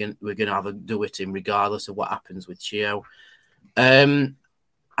saying we're going to have a do it him regardless of what happens with Chio. And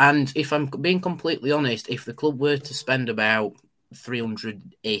if I'm being completely honest, if the club were to spend about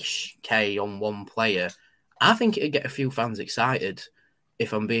 300-ish K on one player, I think it'd get a few fans excited.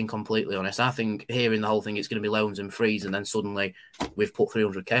 If I'm being completely honest, I think hearing the whole thing, it's going to be loans and frees, and then suddenly we've put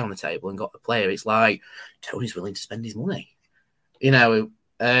 300k on the table and got a player. It's like Tony's willing to spend his money, But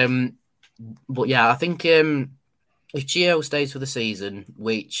yeah, I think if Chio stays for the season,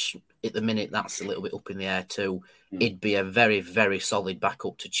 which at the minute that's a little bit up in the air too, it'd be a very, very solid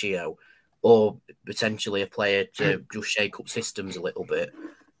backup to Chio, or potentially a player to just shake up systems a little bit.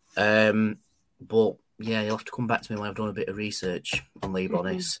 But yeah, you'll have to come back to me when I've done a bit of research on Lee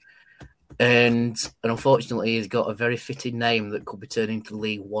Bonis. And unfortunately, he's got a very fitting name that could be turned into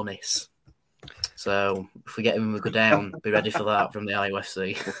Lee Wanis. So if we get him and we go down, be ready for that from the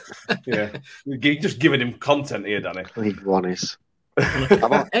IUFC. Yeah. You're just giving him content here, Danny. Lee Wanis.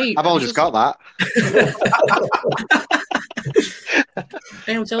 I've all just got that.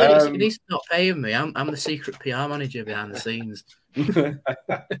 Hey, I'm telling you, he's not paying me. I'm the secret PR manager behind the scenes.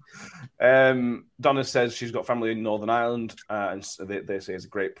 Donna says she's got family in Northern Ireland, and they say he's a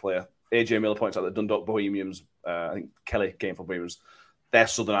great player. AJ Miller points out that Dundalk Bohemians, I think Kelly came from Bohemians, they're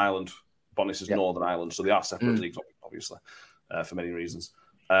Southern Ireland, Bonis is Northern Ireland, so they are separate leagues, obviously, for many reasons.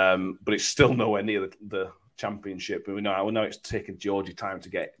 But it's still nowhere near the Championship. We know it's taken Georgie time to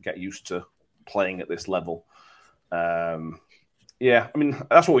get used to playing at this level. Yeah, I mean,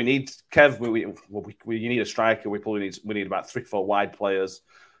 that's what we need. Kev, you need a striker. We need about 3-4 wide players.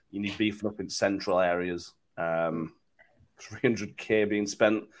 You need beefing up in central areas. 300k being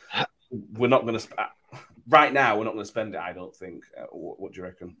spent. We're not going to right now. We're not going to spend it. I don't think. What do you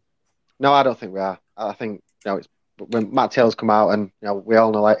reckon? No, I don't think we are. I think it's when Matt Taylor's come out, and we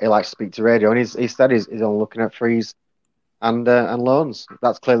all know he likes to speak to radio, and he said he's only looking at frees and loans.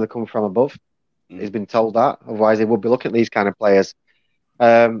 That's clearly come from above. He's been told that. Otherwise, he would be looking at these kind of players.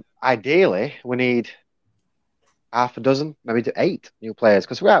 Ideally, we need half a dozen, maybe 8 new players,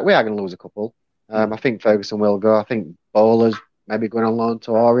 because we are going to lose a couple. I think Ferguson will go. I think Bowler's maybe going on loan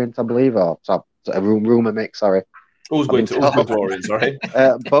to Orient, I believe, or a rumour mix, sorry. Who's going to Orient, sorry?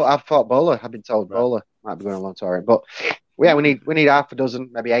 But I thought Bowler. I've been told Bowler might be going on loan to Orient. But yeah, we need half a dozen,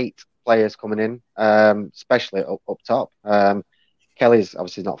 maybe 8 players coming in, especially up top. Kelly's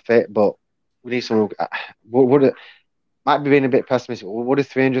obviously not fit, but we need someone who might be being a bit pessimistic. Would a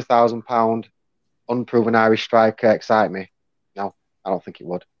 £300,000 unproven Irish striker excite me? No, I don't think it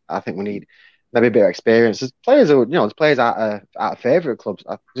would. I think we need maybe a bit of experience. There's players out of favourite clubs.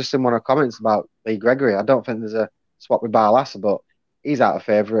 I just seen one of the comments about Lee Gregory. I don't think there's a swap with Barlassa, but he's out of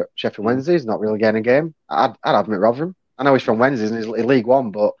favourite Sheffield Wednesday. He's not really getting a game. I'd have him at Rotherham. I know he's from Wednesday and he's in League One,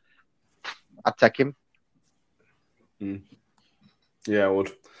 but I'd take him. Yeah, I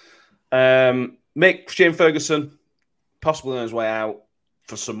would. Make Shane Ferguson possibly on his way out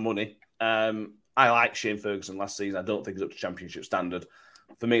for some money. I like Shane Ferguson last season. I don't think he's up to Championship standard.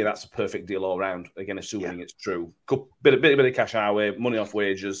 For me, that's a perfect deal all round. Again, assuming it's true. Bit of cash our way, money off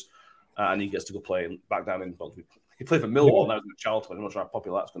wages, and he gets to go play back down in. Well, he played for Millwall now. He's Charlton. I'm not sure how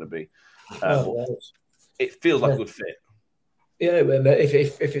popular that's going to be. It feels like a good fit. Yeah,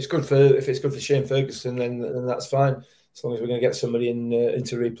 if it's good for Shane Ferguson, then that's fine. As long as we're going to get somebody in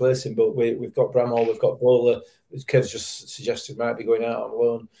to replace him. But we've got Bramall, we've got Bowler, as Kev's just suggested, might be going out on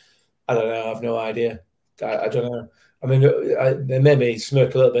loan. I don't know. I have no idea. I don't know. I mean, it made me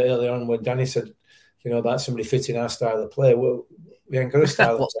smirk a little bit earlier on when Danny said, about somebody fitting our style of play. Well, we ain't got a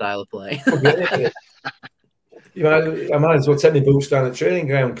style. What style of play? I might as well take my boots down at training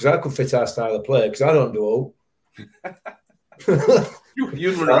ground because I could fit our style of play because I don't do all.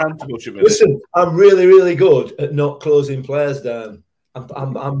 You'd run around too much of it. Listen, I'm really, really good at not closing players down.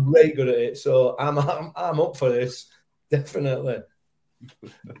 I'm really good at it, so I'm up for this, definitely.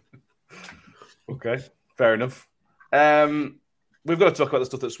 Okay, fair enough. We've got to talk about the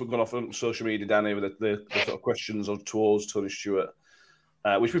stuff that's gone off on social media, Danny, with the sort of questions towards Tony Stewart,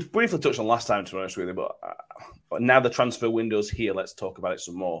 which we briefly touched on last time, to be honest with you. But now the transfer window's here, let's talk about it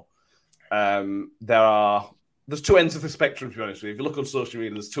some more. There's 2 ends of the spectrum, to be honest with you. If you look on social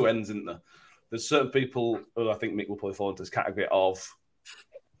media, there's 2 ends, isn't there? There's certain people who I think Mick will probably fall into this category of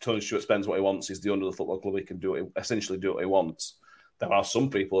Tony Stewart spends what he wants. He's the owner of the football club. He can essentially do what he wants. There are some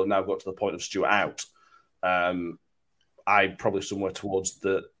people who have now got to the point of Stewart out. I'm probably somewhere towards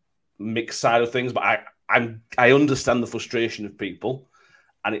the mixed side of things, but I understand the frustration of people,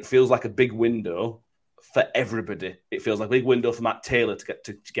 and it feels like a big window for everybody. It feels like a big window for Matt Taylor to get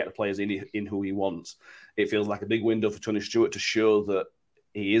the players in who he wants. It feels like a big window for Tony Stewart to show that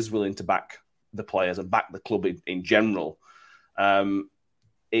he is willing to back the players and back the club in general.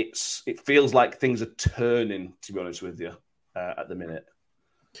 It feels like things are turning, to be honest with you, at the minute.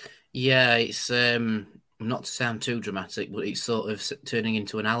 Yeah, it's not to sound too dramatic, but it's sort of turning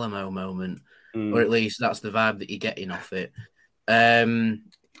into an Alamo moment, or at least that's the vibe that you're getting off it.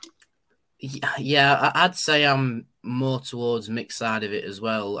 Yeah, I'd say I'm more towards mixed side of it as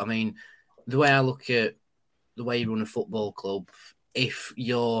well. I mean, the way I look at the way you run a football club, if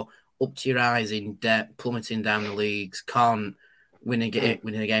you're up to your eyes in debt, plummeting down the leagues, can't winning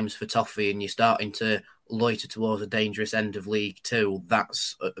games for toffee, and you're starting to loiter towards a dangerous end of League Two,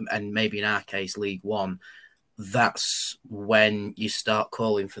 and maybe in our case League One, that's when you start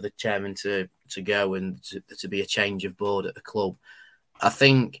calling for the chairman to go and to be a change of board at the club. I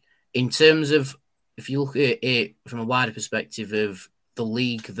think in terms of, if you look at it from a wider perspective of the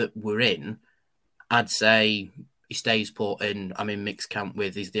league that we're in, I'd say he stays put, and I'm in mixed camp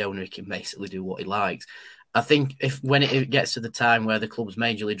with he's the owner, he can basically do what he likes. I think when it gets to the time where the club's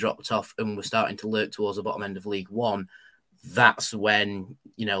majorly dropped off and we're starting to lurk towards the bottom end of League One, that's when,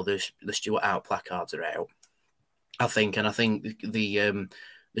 the Stewart out placards are out. I think the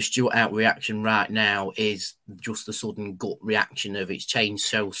Stuart out reaction right now is just the sudden gut reaction of it's changed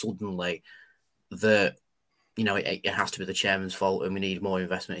so suddenly that, you know, it has to be the chairman's fault and we need more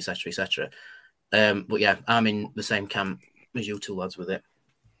investment, etc., etc. But yeah, I'm in the same camp as you two lads with it.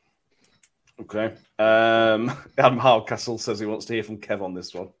 Okay. Adam Hardcastle says he wants to hear from Kev on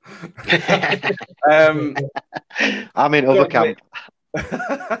this one. I'm in other camp.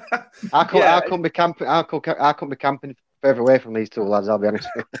 I couldn't be camping. I couldn't be camping further away from these two lads. I'll be honest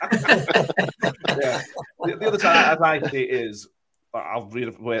with you. Yeah. The other side, as I see it, is I'll read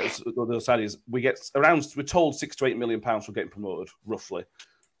it where the other side is. We're told £6 to £8 million for getting promoted, roughly.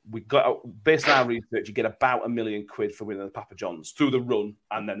 We got, based on our research, you get about £1 million for winning the Papa John's through the run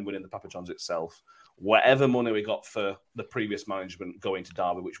and then winning the Papa John's itself. Whatever money we got for the previous management going to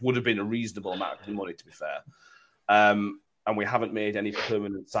Derby, which would have been a reasonable amount of money, to be fair. And we haven't made any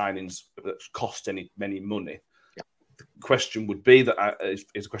permanent signings that cost any money. Yeah. The question would be that is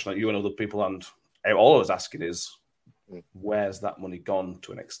a question that you and other people and all of us asking is, where's that money gone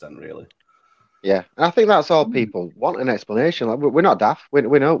to an extent, really? Yeah, and I think that's all people want an explanation. Like, we're not daft. We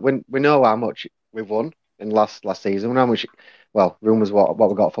know how much we've won in last season. We know how much, rumours what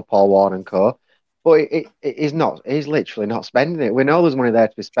we got for Paul Warne and co. But it is not. He's literally not spending it. We know there's money there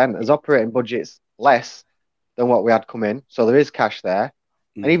to be spent. There's operating budgets less than what we had come in, so there is cash there.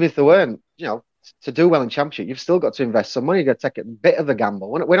 And even if there weren't, you know, to do well in Championship, you've still got to invest some money. You've got to take a bit of a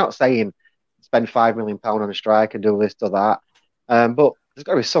gamble. We're not saying spend £5 million on a strike and do this or that, but there's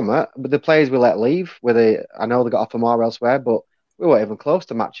got to be something. But the players we let leave, I know they got offered more elsewhere, but we weren't even close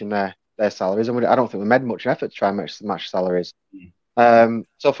to matching their salaries, and I don't think we made much effort to try and match salaries.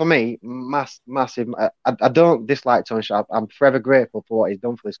 So for me, massive. I don't dislike Tony Sharp. I'm forever grateful for what he's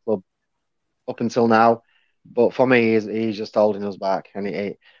done for this club up until now. But for me, he's just holding us back,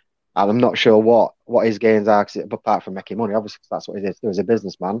 and I'm not sure what his gains are, apart from making money. Obviously, that's what he is. He was a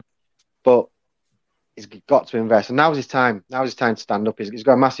businessman, but he's got to invest, and now's his time. Now's his time to stand up. He's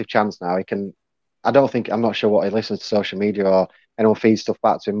got a massive chance now. He can. I'm not sure what he listens to social media or anyone feeds stuff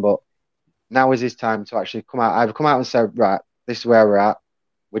back to him, but now is his time to actually come out and say, right, this is where we're at.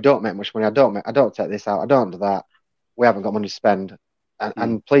 We don't make much money. I don't take this out. I don't do that. We haven't got money to spend.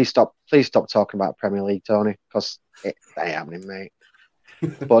 And please stop talking about Premier League, Tony, because it ain't happening, mate.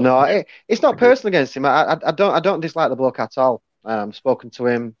 But no, it's not personal against him. I don't dislike the bloke at all. Spoken to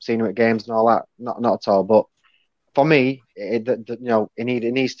him, seen him at games and all that. Not at all. But for me, he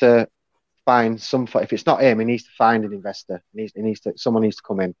needs to find some. If it's not him, he needs to find an investor. Someone needs to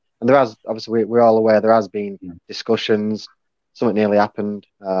come in. And there has, obviously, we're all aware there has been discussions. Something nearly happened.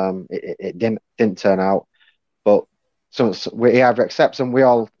 It didn't turn out. But he either accepts and we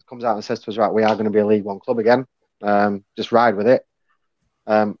all comes out and says to us, right, we are going to be a League One club again. Just ride with it,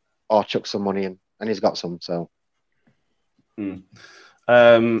 or chuck some money in, and he's got some. So.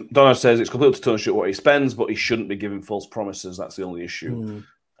 Donna says it's completely to Tony Stewart what he spends, but he shouldn't be giving false promises. That's the only issue.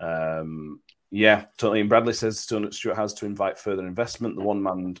 Yeah, totally. Ian Bradley says Tony Stewart has to invite further investment.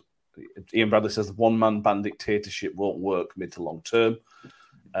 Ian Bradley says the one-man band dictatorship won't work mid to long term.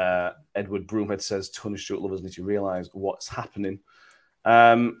 Edward Broomhead says Tony Stewart lovers need to realise what's happening.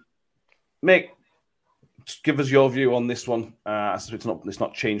 Mick, give us your view on this one. It's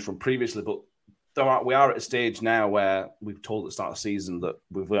not changed from previously, but we are at a stage now where we've told at the start of the season that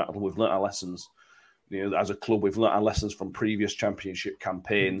we've learnt our lessons. You know, as a club, we've learnt our lessons from previous Championship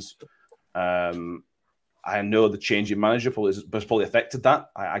campaigns. I know the change in manager has probably affected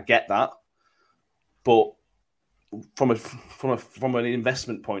that. I get that, but from an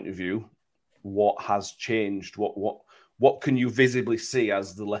investment point of view, what has changed? What can you visibly see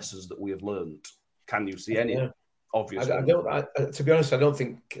as the lessons that we have learned? Can you see any? Obviously, to be honest, I don't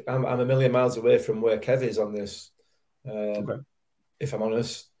think I'm a million miles away from where Kev is on this. If I'm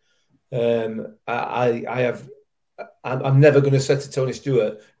honest, I'm never going to say to Tony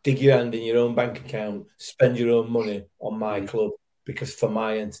Stewart, dig your hand in your own bank account, spend your own money on my club because for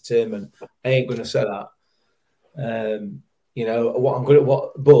my entertainment. I ain't going to say that.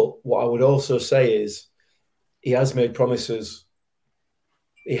 What I would also say is he has made promises.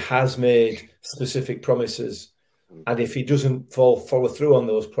 He has made specific promises. And if he doesn't follow through on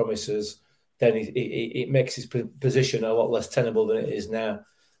those promises, then it makes his position a lot less tenable than it is now.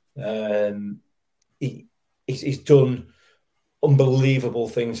 He's done unbelievable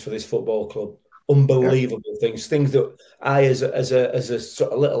things for this football club. Unbelievable things that I, as a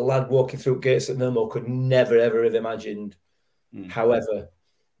sort of little lad walking through gates at Millmoor, could never ever have imagined. However,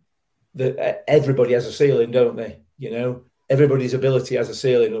 everybody has a ceiling, don't they? You know, everybody's ability has a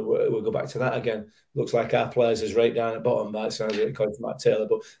ceiling. We'll go back to that again. Looks like our players is right down at bottom. That sounds like according to Matt Taylor.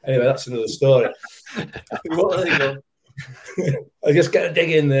 But anyway, that's another story. Well, there you go. I just got to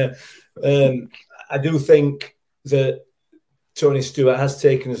dig in there. I do think that Tony Stewart has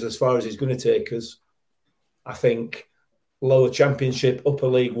taken us as far as he's going to take us. I think lower Championship, upper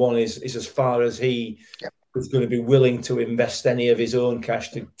League One is as far as he is going to be willing to invest any of his own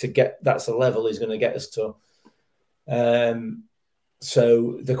cash to get. That's the level he's going to get us to.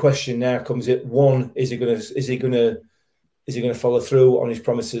 So the question now comes: one, is he going to follow through on his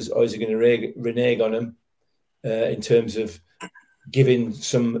promises, or is he going to renege on them in terms of giving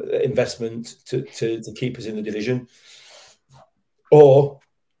some investment to keep us in the division, or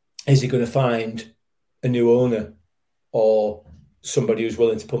is he going to find a new owner or somebody who's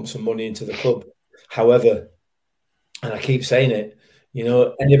willing to pump some money into the club? However, and I keep saying it,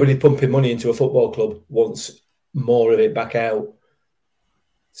 anybody pumping money into a football club wants more of it back out.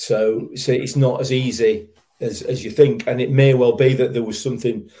 So it's not as easy as you think. And it may well be that there was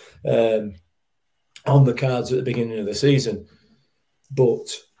something on the cards at the beginning of the season.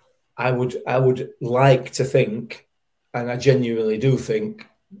 But I would like to think, and I genuinely do think,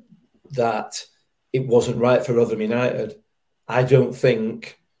 that it wasn't right for Rotherham United. I don't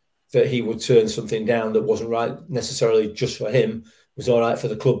think that he would turn something down that wasn't right necessarily just for him. It was all right for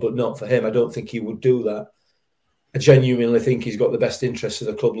the club, but not for him. I don't think he would do that. I genuinely think he's got the best interests of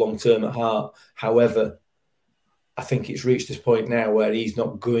the club long term at heart. However, I think it's reached this point now where he's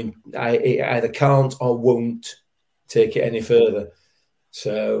not going. He either can't or won't take it any further.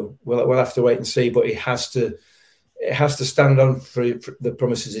 So we'll have to wait and see. But it has to stand on for the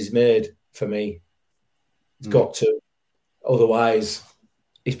promises he's made. For me, it's got to. Otherwise,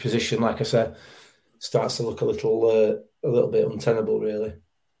 his position, like I said, starts to look a little bit untenable, really.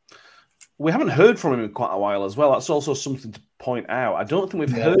 We haven't heard from him in quite a while as well. That's also something to point out. I don't think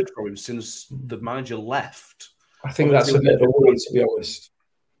we've heard from him since the manager left. I think that's a bit of a worry, to be honest.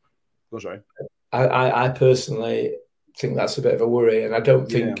 Oh, sorry. I personally think that's a bit of a worry, and I don't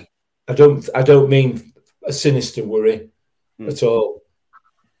think I don't mean a sinister worry at all.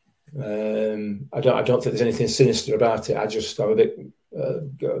 I don't think there's anything sinister about it. I just have a bit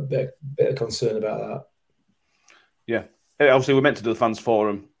of concern about that. Yeah. Obviously, we're meant to do the fans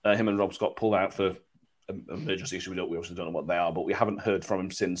forum. Him and Rob Scott pulled out for an emergency issue. We obviously don't know what they are, but we haven't heard from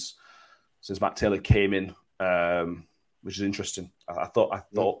him since Matt Taylor came in, which is interesting. I thought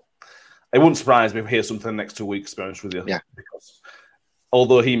it wouldn't surprise me if we hear something in the next 2 weeks, to be honest with you. Yeah. Because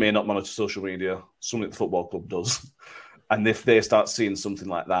although he may not monitor social media, something the football club does. And if they start seeing something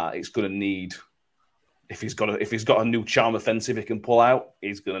like that, it's going to need, if he's got a new charm offensive he can pull out,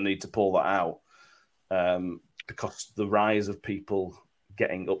 he's going to need to pull that out. Because the rise of people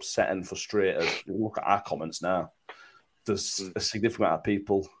getting upset and frustrated, look at our comments now. There's a significant amount of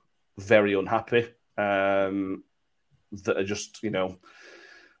people very unhappy that are just,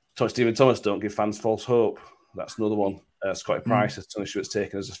 Stephen Thomas, don't give fans false hope. That's another one. Scotty Price has Tony Stewart's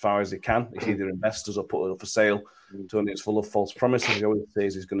taken us as far as he can. He's either investors or put it up for sale. Tony is full of false promises. He always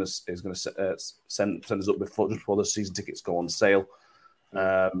says he's going to send us up just before the season tickets go on sale.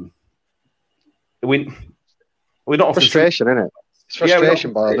 We're not frustration, isn't it? It's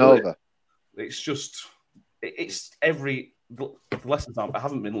frustration boiling over. It's just the lessons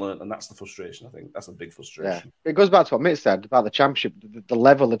haven't been learned, and that's the frustration. I think that's a big frustration. Yeah. It goes back to what Mitt said about the championship. The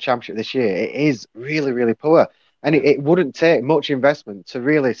level of the championship this year, it is really, really poor. And it wouldn't take much investment to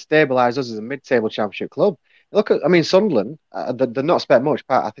really stabilise us as a mid-table championship club. Look at, Sunderland, they're not spent much.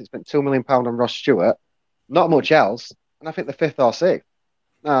 I think spent £2 million on Ross Stewart, not much else, and I think they're 5th or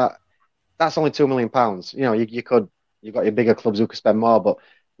 6th. That's only £2 million. You've got your bigger clubs who could spend more, but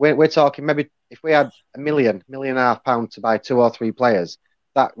we're talking maybe if we had £1 million and a half to buy 2 or 3 players,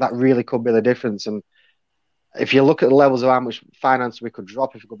 that really could be the difference. And if you look at the levels of how much finance we could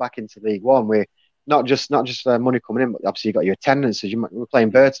drop if we go back into League One, we're not just money coming in, but obviously you've got your attendances. We're playing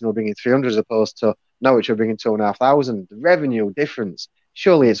Burton, we're bringing 300 as opposed to Norwich, we're bringing 2,500. The revenue difference,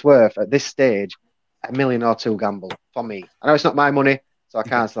 surely it's worth at this stage $1 million or 2 gamble for me. I know it's not my money, so I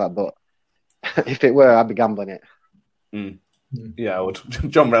can't say that, but if it were, I'd be gambling it. Yeah, I would.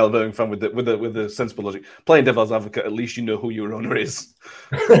 John Railburn fan with the sensible logic. Playing devil's advocate, at least you know who your owner is.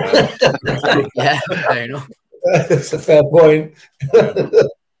 Yeah, fair enough. That's a fair point.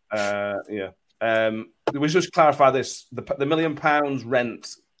 We should just clarify this: the £1 million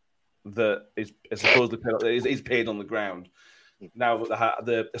rent that is supposedly paid is paid on the ground. Now,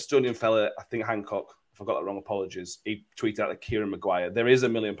 the Estonian fella, I think Hancock, if I got that wrong, apologies. He tweeted out that Kieran Maguire. There is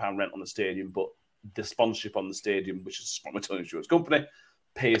 £1 million rent on the stadium, but the sponsorship on the stadium, which is from Tony Stewart's company,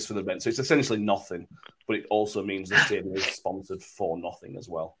 pays for the rent. So it's essentially nothing, but it also means the stadium is sponsored for nothing as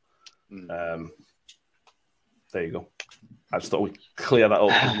well. There you go. I just thought we'd clear that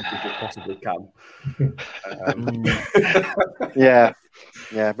up as much as we possibly can. Yeah,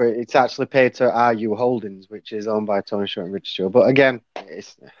 but it's actually paid to RU Holdings, which is owned by Tony Stewart and Richard Stewart. But again,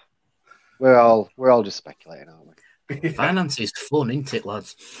 we're all just speculating, aren't we? Finance is fun, isn't it,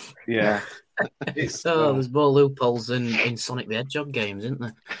 lads? Yeah. There's more loopholes than in Sonic the Hedgehog games, isn't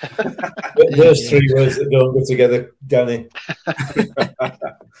there? Those three words that don't go together, Danny.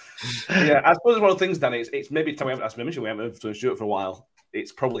 Yeah, I suppose one of the things, Danny, it's maybe time we haven't heard from Tony Stewart for a while.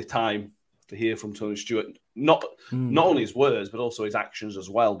 It's probably time to hear from Tony Stewart, not only his words, but also his actions as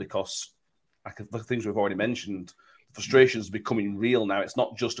well, because the things we've already mentioned, frustration is becoming real now. It's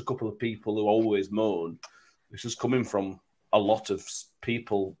not just a couple of people who always moan. This is coming from a lot of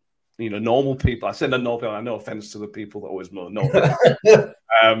people, normal people. I said normal people, I no offense to the people that always moan. No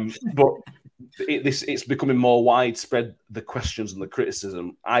offense. But it's becoming more widespread, the questions and the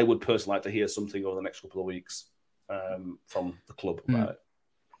criticism. I would personally like to hear something over the next couple of weeks from the club about it.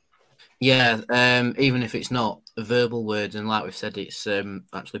 Yeah, even if it's not verbal words, and like we've said, it's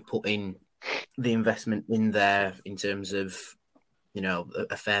actually putting the investment in there in terms of,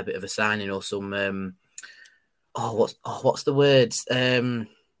 a fair bit of a signing or some... what's the words?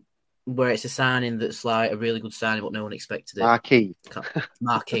 Where it's a signing that's like a really good signing, but no one expected it.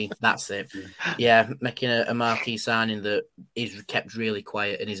 Marquee, that's it. Yeah, making a marquee signing that is kept really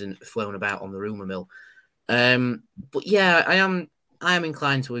quiet and isn't flown about on the rumour mill. But yeah, I am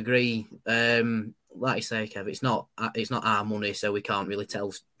inclined to agree. Like you say, Kev, it's not our money, so we can't really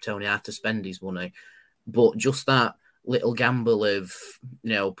tell Tony how to spend his money. But just that little gamble of,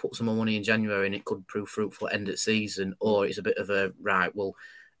 put some more money in January and it could prove fruitful at end of season, or it's a bit of a, right, we'll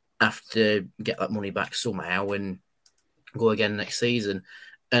have to get that money back somehow and go again next season.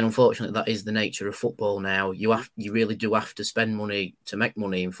 And unfortunately, that is the nature of football now. You really do have to spend money to make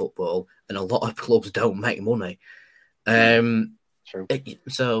money in football, and a lot of clubs don't make money. True.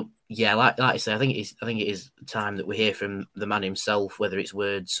 So yeah, like I say, I think it is time that we hear from the man himself, whether it's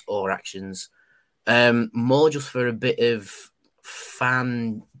words or actions. More just for a bit of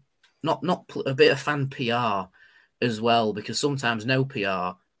fan, not a bit of fan PR as well, because sometimes no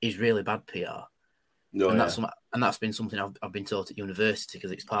PR is really bad PR, that's been something I've been taught at university,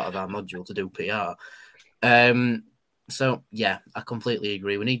 because it's part of our module to do PR. So yeah, I completely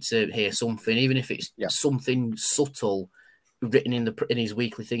agree. We need to hear something, even if it's something subtle written in his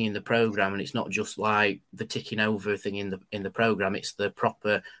weekly thing in the program, and it's not just like the ticking over thing in the program. It's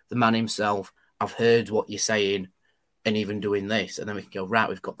the man himself. I've heard what you're saying, and even doing this, and then we can go, right,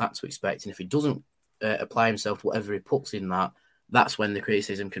 we've got that to expect. And if he doesn't apply himself to whatever he puts in that, that's when the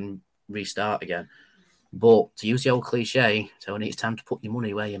criticism can restart again. But to use the old cliche, Tony, it's time to put your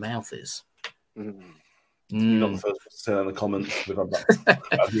money where your mouth is. You're not the first to say in the comments. We've had that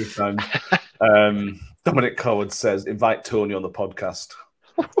a few times. Dominic Coward says, invite Tony on the podcast.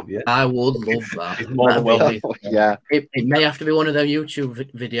 Yeah. I would love that. It's more than welcome. Yeah. It may have to be one of them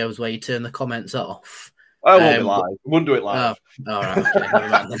YouTube videos where you turn the comments off. I won't be live. We wouldn't do it live. All right. Okay, never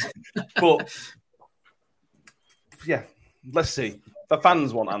mind then. But yeah, let's see. The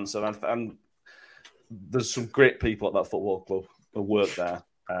fans want answer, and there's some great people at that football club who work there,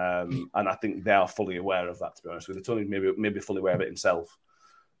 and I think they are fully aware of that. To be honest with you, Tony maybe fully aware of it himself.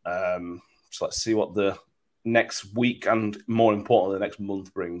 So let's see what the next week and, more importantly, the next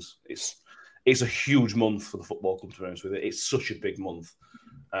month brings. It's a huge month for the football club, to be honest with you. It's such a big month.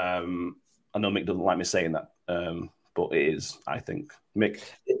 I know Mick doesn't like me saying that, but it is, I think. Mick?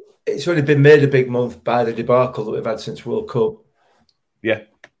 It's already been made a big month by the debacle that we've had since World Cup. Yeah.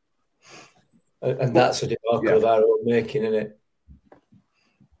 And that's a debacle of our own making, isn't it?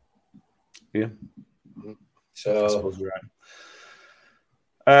 Yeah. So, I suppose you're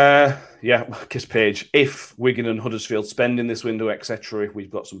right. Kiss Page. If Wigan and Huddersfield spend in this window, etc., we've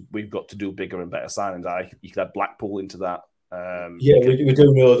got to do bigger and better signings. You could add Blackpool into that. We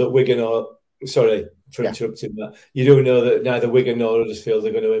do know that Wigan are. Sorry for interrupting that. You do know that neither Wigan nor Huddersfield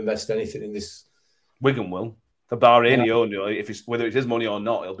are going to invest anything in this. Wigan will. The Bahraini owner, whether it's his money or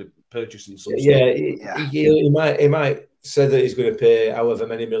not, he'll be purchasing some. He might say that he's going to pay however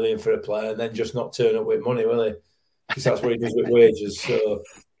many million for a player and then just not turn up with money, will he? Because that's what he does with wages. So,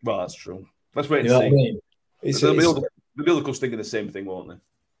 well, that's true. Let's wait and see. What I mean? The other clubs thinking the same thing, won't they?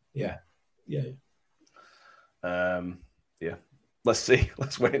 Yeah. Let's see.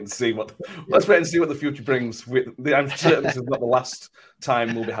 Let's wait and see what the future brings. I'm certain this is not the last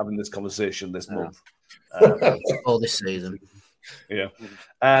time we'll be having this conversation this month. Or this season. Yeah.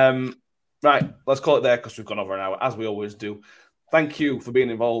 Right. Let's call it there because we've gone over an hour, as we always do. thank you for being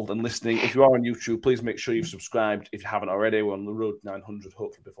involved and listening. If you are on YouTube, please make sure you've subscribed. If you haven't already, we're on the road 900,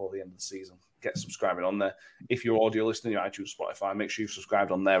 hopefully before the end of the season. Get subscribing on there. If you're audio listening, your iTunes, Spotify, make sure you've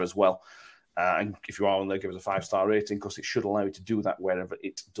subscribed on there as well. And if you are on there, give us a 5-star rating, because it should allow you to do that wherever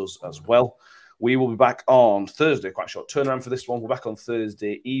it does as well. We will be back on Thursday, quite a short turnaround for this one. We're back on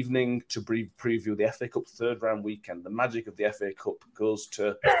Thursday evening to preview the FA Cup third round weekend. The magic of the FA Cup goes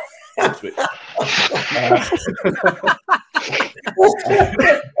to Ipswich.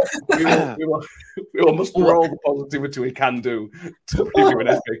 We will muster all the positivity we can do to preview an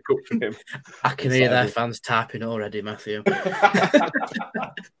FA Cup for him. I can hear their fans tapping already, Matthew. We'll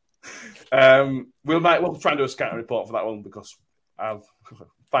try and do a scouting report for that one, because I've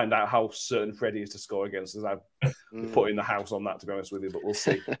find out how certain Freddie is to score against us. I've put in the house on that, to be honest with you, but we'll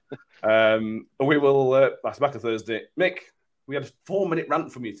see. We will. That's back on Thursday. Mick, we had a 4-minute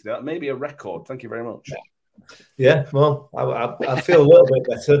rant from you today. That may be a record. Thank you very much. Yeah, well, I feel a little bit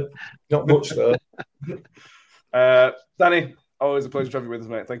better. Not much though. Danny, always a pleasure to have you with us,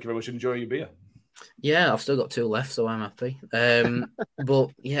 mate. Thank you very much. Enjoy your beer. Yeah, I've still got 2 left, so I'm happy. But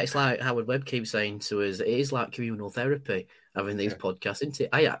yeah, it's like Howard Webb keeps saying to us, it is like communal therapy having these podcasts, isn't it?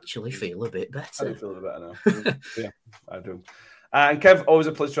 I actually feel a bit better. I do feel a bit better now. Yeah, I do. And Kev, always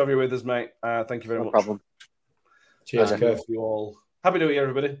a pleasure to have you with us, mate. Thank you very much. No problem. Cheers, Kev. You all. Happy New Year,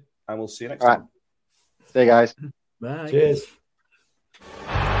 everybody, and we'll see you next time. See you guys. Bye. Cheers.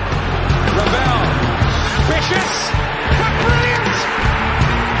 Ravel, ambitious, brilliant.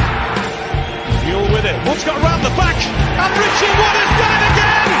 Mule with it. Wood's got round the back, and Richie Wood has done it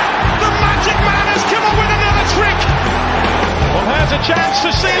again. The Magic Man has come up with another trick. Well, here's a chance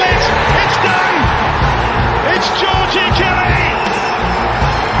to seal it. It's done. It's Georgie Kelly.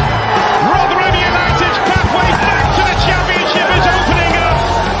 Rotherham United's pathway back to the championship is opening up.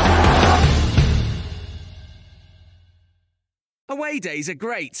 Away days are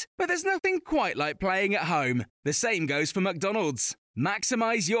great, but there's nothing quite like playing at home. The same goes for McDonald's.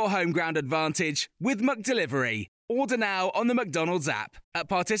 Maximise your home ground advantage with McDelivery. Order now on the McDonald's app. At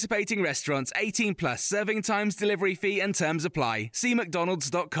participating restaurants, 18 plus, serving times, delivery fee and terms apply. See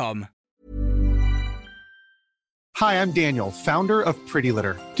mcdonalds.com. Hi, I'm Daniel, founder of Pretty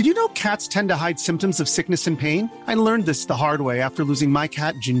Litter. Did you know cats tend to hide symptoms of sickness and pain? I learned this the hard way after losing my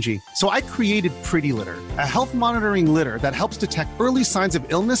cat, Gingy. So I created Pretty Litter, a health monitoring litter that helps detect early signs of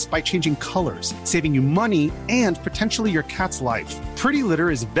illness by changing colors, saving you money and potentially your cat's life. Pretty Litter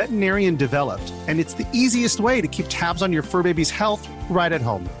is veterinarian developed, and it's the easiest way to keep tabs on your fur baby's health right at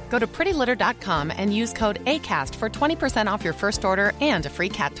home. Go to prettylitter.com and use code ACAST for 20% off your first order and a free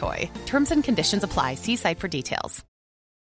cat toy. Terms and conditions apply. See site for details.